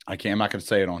 I'm not going to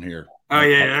say it on here. Oh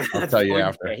yeah, I'll tell you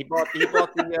after. Yeah, he bought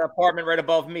the apartment right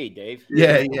above me, Dave.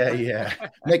 Yeah.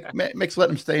 Mick's let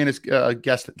him stay in his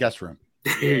guest room.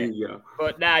 There you go.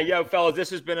 But now, fellas, this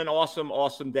has been an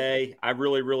awesome day. I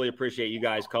really appreciate you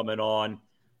guys coming on.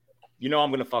 I'm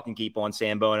going to fucking keep on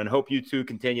Sambone, and hope you two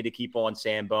continue to keep on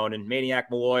Sambone. And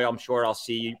Maniac Malloy, I'm sure I'll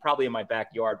see you probably in my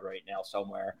backyard right now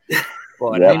somewhere.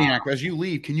 But Maniac, as you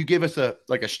leave, can you give us a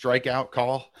strikeout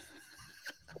call?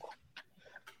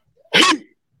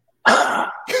 I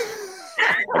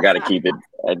got to keep it.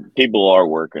 People are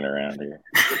working around here.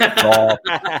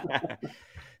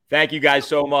 Thank you guys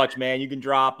so much, man. You can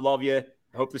drop. Love you.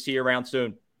 Hope to see you around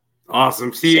soon.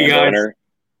 Awesome. See you guys.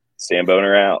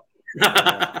 Samboner out.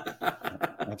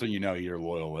 That's when you're a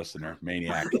loyal listener.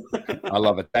 Maniac. I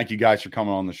love it. Thank you guys for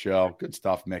coming on the show. Good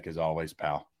stuff, Mick, as always,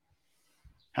 pal.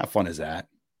 How fun is that?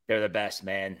 They're the best,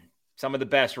 man. Some of the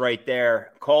best right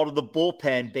there. Call to the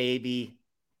bullpen, baby.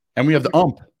 And we have the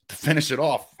ump to finish it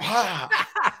off.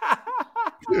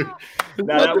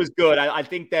 That was good. I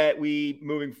think that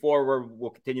moving forward, we'll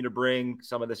continue to bring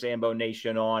some of the Sambo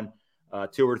Nation on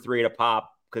 2 or 3 at a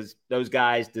pop, because those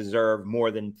guys deserve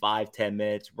more than 5-10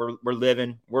 minutes. We're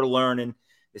living, we're learning.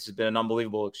 This has been an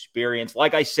unbelievable experience.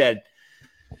 Like I said,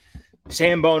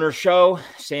 Samboner show,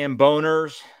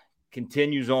 Samboners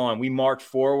continues on. We march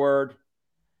forward.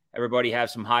 Everybody have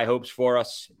some high hopes for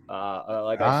us.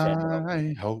 Like I said,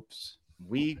 high hopes.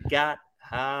 We got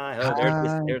high hopes.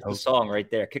 There's the song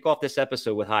right there. Kick off this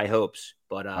episode with high hopes.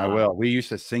 But I will. We used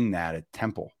to sing that at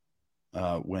Temple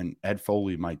when Ed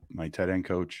Foley, my tight end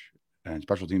coach and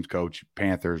special teams coach,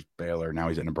 Panthers, Baylor, now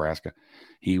he's at Nebraska.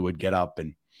 He would get up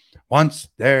and once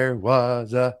there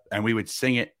was and we would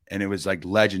sing it, and it was like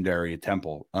legendary at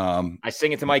Temple. I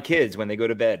sing it to my kids when they go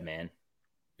to bed, man.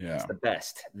 Yeah. It's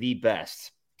the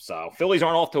best. So Phillies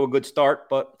aren't off to a good start,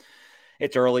 but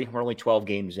it's early. We're only 12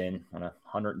 games in on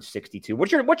 162.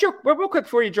 What's your real quick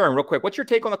before you adjourn, real quick? What's your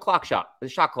take on the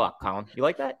shot clock, Colin? You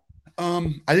like that? I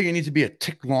think it needs to be a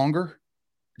tick longer.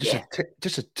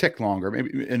 Just a tick longer,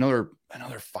 maybe another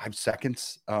 5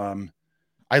 seconds. I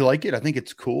like it. I think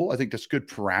it's cool. I think that's good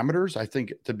parameters. I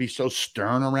think to be so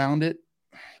stern around it.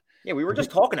 Yeah, we were just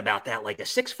talking about that, like a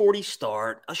 6:40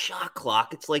 start, a shot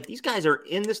clock. It's like these guys are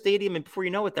in the stadium, and before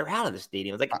you know it, they're out of the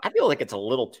stadium. It's like I feel like it's a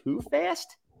little too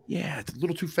fast. Yeah, it's a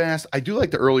little too fast. I do like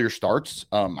the earlier starts.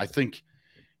 I think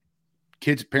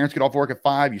parents get off work at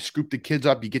 5. You scoop the kids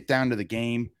up. You get down to the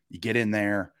game. You get in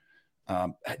there.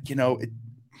 It's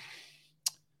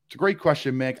a great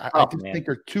question, Mick. I just think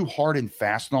they're too hard and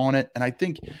fast on it. And I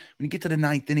think when you get to the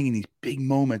 9th inning in these big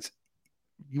moments,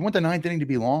 you want the 9th inning to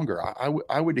be longer.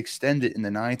 I would extend it in the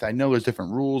 9th. I know there's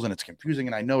different rules and it's confusing,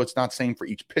 and I know it's not same for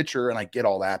each pitcher, and I get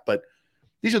all that, but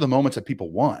these are the moments that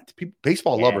people want.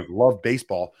 Baseball lovers love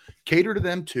baseball. Cater to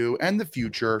them too, and the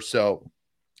future. So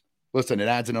listen, it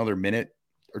adds another minute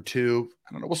or 2.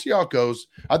 I don't know. We'll see how it goes.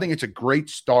 I think it's a great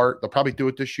start. They'll probably do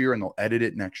it this year, and they'll edit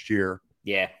it next year.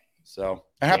 Yeah. So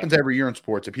it happens every year in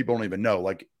sports that people don't even know.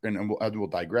 Like, and we'll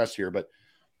digress here, but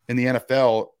in the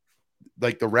NFL,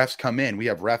 like the refs come in. We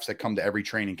have refs that come to every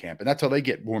training camp, and that's how they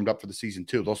get warmed up for the season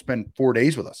too. They'll spend 4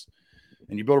 days with us,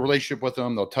 and you build a relationship with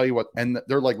them. They'll tell you what, and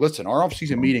they're like, listen, our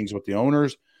off-season meetings with the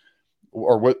owners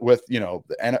or with the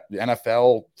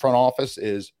NFL front office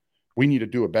is we need to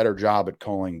do a better job at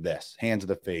calling this, hands to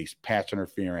the face, pass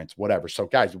interference, whatever. So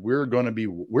guys, we're going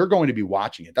to be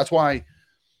watching it. That's why,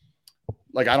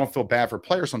 like, I don't feel bad for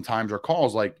players sometimes, or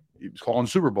calls like calling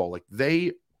Super Bowl. Like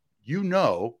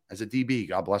as a DB,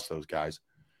 God bless those guys,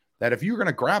 that if you're going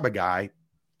to grab a guy,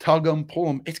 tug him, pull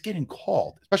him, it's getting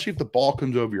called, especially if the ball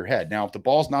comes over your head. Now, if the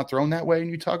ball's not thrown that way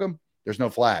and you tug him, there's no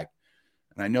flag.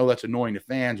 And I know that's annoying to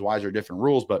fans. Why is there different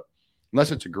rules? But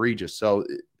unless it's egregious. So,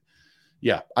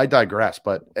 yeah, I digress.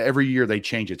 But every year they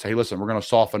change it. Say, hey, listen, we're going to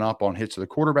soften up on hits to the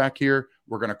quarterback here.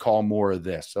 We're going to call more of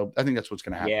this. So I think that's what's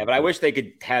going to happen. Yeah, but I wish they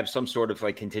could have some sort of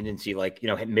like contingency, like,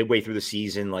 midway through the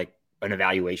season, like an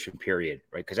evaluation period,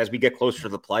 right? Because as we get closer to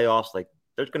the playoffs, like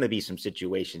there's going to be some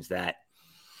situations that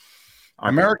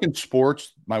American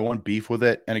sports, my one beef with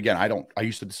it, and again,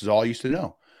 this is all I used to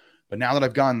know. But now that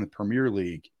I've gone in the Premier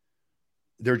League,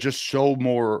 they're just so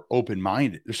more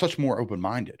open-minded. They're such more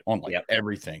open-minded on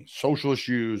everything. Social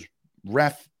issues,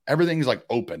 ref, everything is like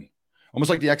open.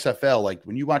 Almost like the XFL. Like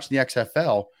when you watch the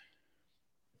XFL,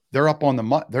 they're up on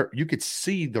the you could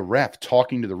see the ref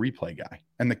talking to the replay guy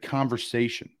and the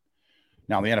conversation.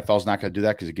 Now the NFL is not going to do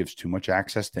that because it gives too much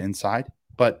access to inside,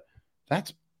 but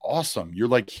that's awesome. You're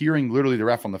like hearing literally the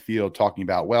ref on the field talking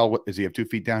about, well, does he have 2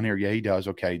 feet down here? Yeah, he does.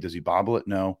 Okay. Does he bobble it?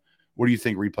 No. What do you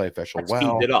think, replay official?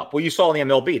 Speed it up. Well, you saw in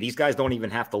the MLB, these guys don't even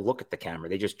have to look at the camera.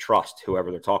 They just trust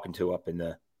whoever they're talking to up in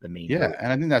the main. Yeah, booth.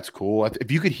 And I think that's cool.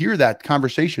 If you could hear that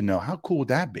conversation, though, how cool would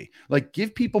that be? Like,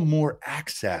 give people more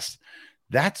access.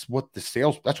 That's what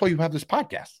that's why you have this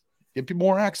podcast. Give people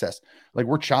more access. Like,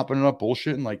 we're chopping it up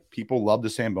bullshit, and like people love the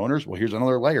Samboners. Well, here's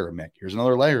another layer of Mick. Here's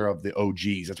another layer of the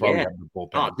OGs. That's why we have the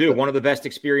bullpen. Oh, dude, one of the best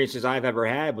experiences I've ever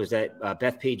had was at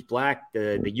Bethpage Black,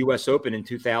 the U.S. Open in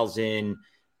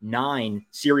 2009.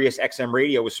 Sirius XM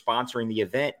Radio was sponsoring the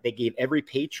event. They gave every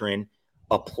patron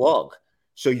a plug.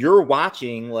 So you're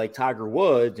watching like Tiger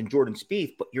Woods and Jordan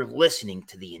Spieth, but you're listening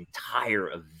to the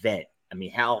entire event. I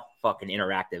mean, how fucking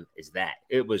interactive is that?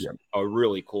 It was a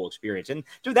really cool experience. And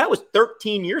dude, that was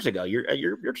 13 years ago.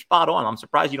 You're spot on. I'm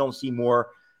surprised you don't see more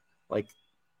like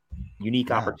unique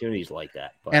opportunities like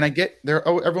that. But. And I get there.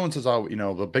 Oh, everyone says, oh,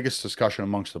 the biggest discussion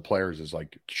amongst the players is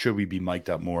like, should we be mic'd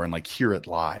up more and like hear it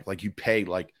live? Like you pay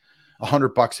like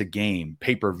 $100 a game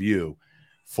pay-per-view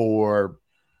for,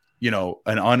 an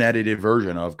unedited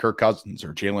version of Kirk Cousins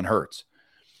or Jalen Hurts.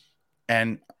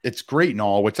 And it's great and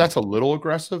all, which that's a little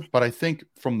aggressive, but I think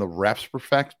from the refs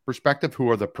perspective,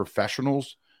 who are the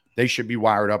professionals, they should be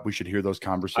wired up. We should hear those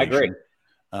conversations.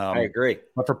 I agree.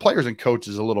 But for players and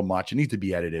coaches, a little much. It needs to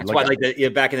be edited. That's why,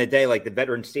 back in the day, like the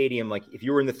Veteran Stadium, like if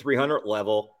you were in the 300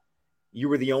 level, you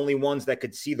were the only ones that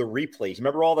could see the replays.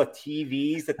 Remember all the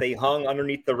TVs that they hung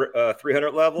underneath the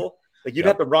 300 level? Like you'd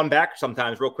have to run back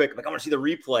sometimes real quick. Like I want to see the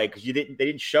replay because they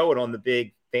didn't show it on the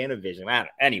big Fanavision.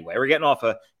 Anyway, we're getting off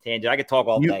a tangent. I could talk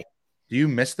all day. Do you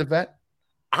miss the vet?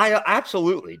 I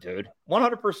absolutely, dude.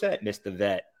 100% miss the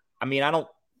vet. I mean, I don't,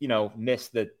 miss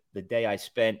the day I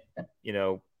spent,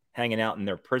 hanging out in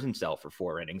their prison cell for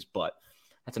 4 innings, but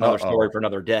that's another story for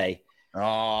another day.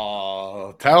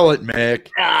 Oh, tell it, Mick.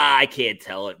 I can't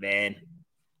tell it, man.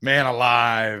 Man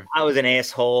alive. I was an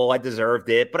asshole. I deserved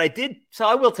it, but I did. So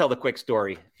I will tell the quick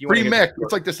story. Free Mick.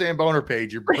 It's like the Sam Boner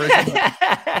page. You're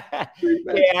yeah,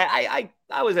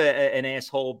 I was an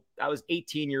asshole. I was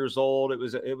 18 years old.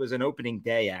 It was an opening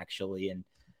day actually, and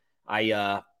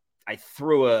I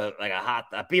threw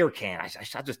a beer can.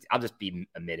 I'll just be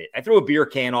admitted. I threw a beer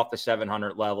can off the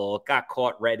 700 level. It got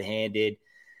caught red-handed.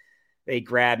 They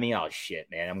grabbed me. Oh shit,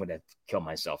 man! I'm gonna kill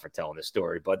myself for telling this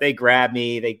story. But they grabbed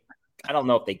me. I don't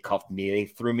know if they cuffed me. They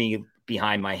threw me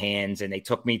behind my hands and they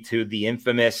took me to the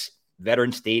infamous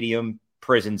Veteran Stadium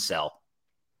prison cell.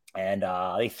 And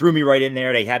they threw me right in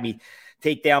there. They had me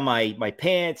take down my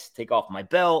pants, take off my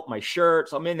belt, my shirt.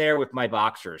 So I'm in there with my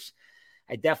boxers.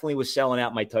 I definitely was selling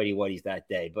out my tighty whities that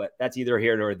day, but that's either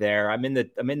here nor there. I'm in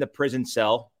the prison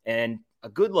cell, and a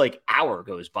good hour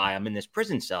goes by. I'm in this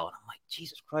prison cell, and I'm like,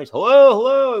 Jesus Christ,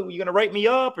 hello, are you gonna write me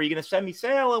up? Are you gonna send me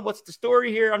sailing? What's the story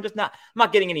here? I'm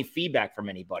not getting any feedback from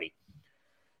anybody.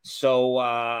 So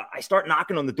I start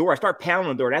knocking on the door. I start pounding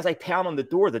on the door, and as I pound on the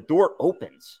door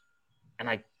opens, and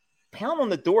I pound on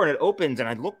the door, and it opens, and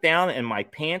I look down, and my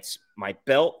pants, my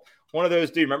belt, one of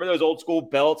those, dude, remember those old school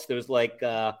belts? Those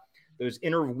those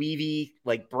interweavy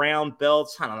brown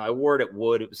belts. I don't know. I wore it at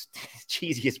Wood. It was the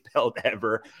cheesiest belt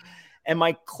ever. And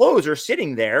my clothes are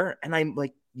sitting there, and I'm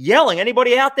yelling,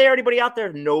 anybody out there? Anybody out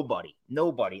there? Nobody.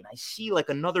 And I see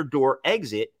another door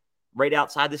exit right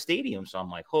outside the stadium. So I'm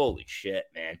like, holy shit,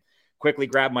 man. Quickly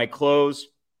grabbed my clothes,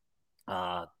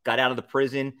 got out of the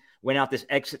prison, went out this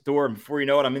exit door, and before you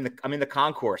know it, I'm in the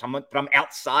concourse. But I'm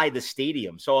outside the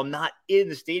stadium. So I'm not in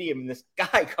the stadium, and this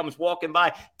guy comes walking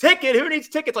by. Ticket, who needs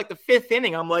tickets? Like the 5th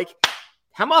inning. I'm like,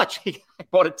 how much? I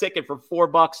bought a ticket for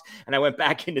 $4, and I went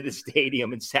back into the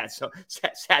stadium and sat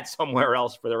somewhere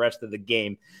else for the rest of the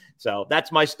game. So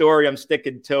that's my story. I'm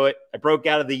sticking to it. I broke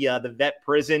out of the vet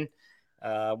prison.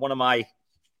 One of my,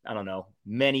 I don't know,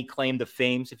 many claim to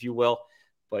fames, if you will.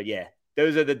 But yeah,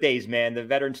 those are the days, man. The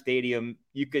Veteran Stadium,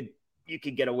 you could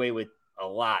get away with a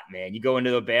lot, man. You go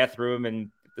into the bathroom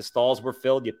and the stalls were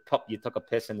filled. You took a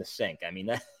piss in the sink. I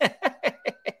mean,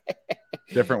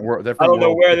 different world. I don't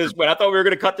know where this went. I thought we were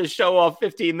going to cut this show off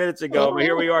 15 minutes ago, but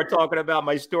here we are talking about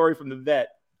my story from the vet.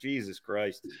 Jesus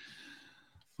Christ.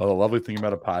 Well, the lovely thing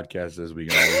about a podcast is we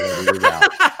can always edit it out.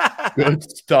 Good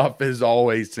stuff as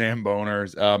always, Sam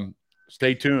Boners.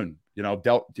 Stay tuned. You know,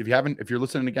 if you're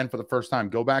listening again for the first time,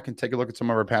 go back and take a look at some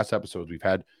of our past episodes. We've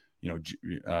had,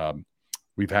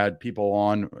 we've had people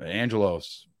on.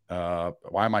 Angelos. Why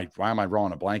am I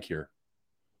drawing a blank here?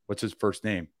 What's his first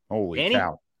name? Holy Danny?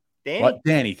 cow! Danny. What?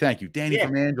 Danny. Thank you, Danny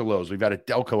from Angelos. We've had a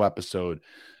Delco episode.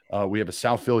 We have a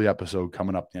South Philly episode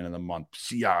coming up at the end of the month.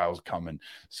 Sea Isle's coming.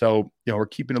 So, we're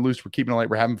keeping it loose. We're keeping it light.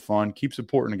 We're having fun. Keep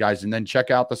supporting the guys. And then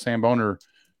check out the Sam Boner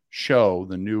show,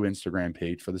 the new Instagram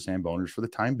page for the Sam Boners for the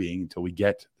time being until we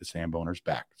get the Sam Boners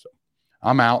back. So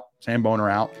I'm out. Sam Boner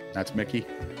out. That's Mickey.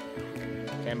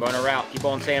 Sam Boner out. Keep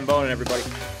on Sam Boner, everybody.